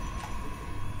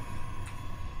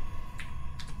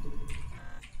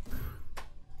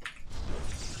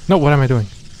 No, what am I doing?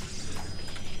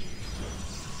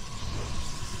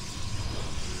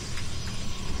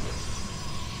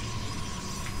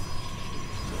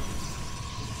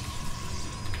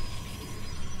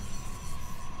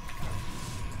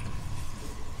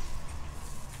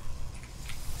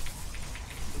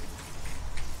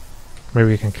 Maybe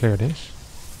we can clear this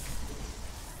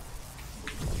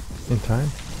in time.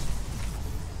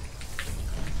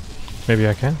 Maybe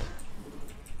I can.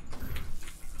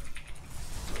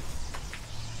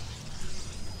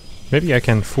 Maybe I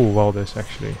can full wall this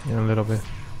actually in a little bit.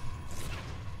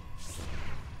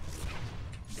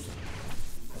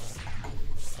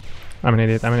 I'm an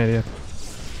idiot, I'm an idiot.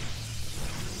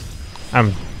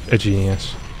 I'm a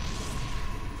genius.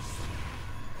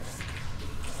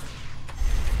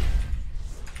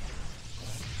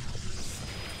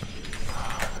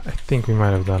 I think we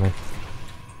might have done it.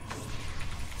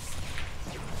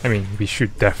 I mean, we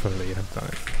should definitely have done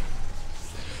it.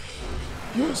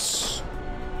 Yes!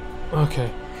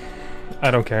 Okay. I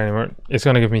don't care anymore. It's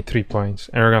gonna give me 3 points.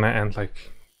 And we're gonna end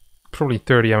like probably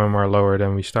 30 MMR lower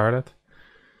than we started.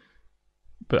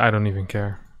 But I don't even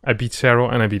care. I beat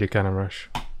SERRAL and I beat a cannon rush.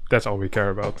 That's all we care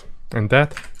about. And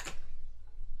that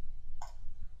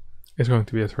is going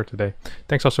to be it for today.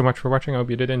 Thanks all so much for watching. I hope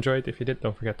you did enjoy it. If you did,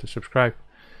 don't forget to subscribe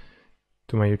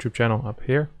to my YouTube channel up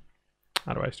here.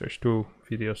 Otherwise, there's 2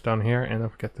 videos down here. And don't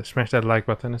forget to smash that like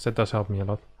button, as that does help me a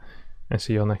lot. And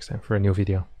see you all next time for a new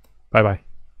video. Bye bye.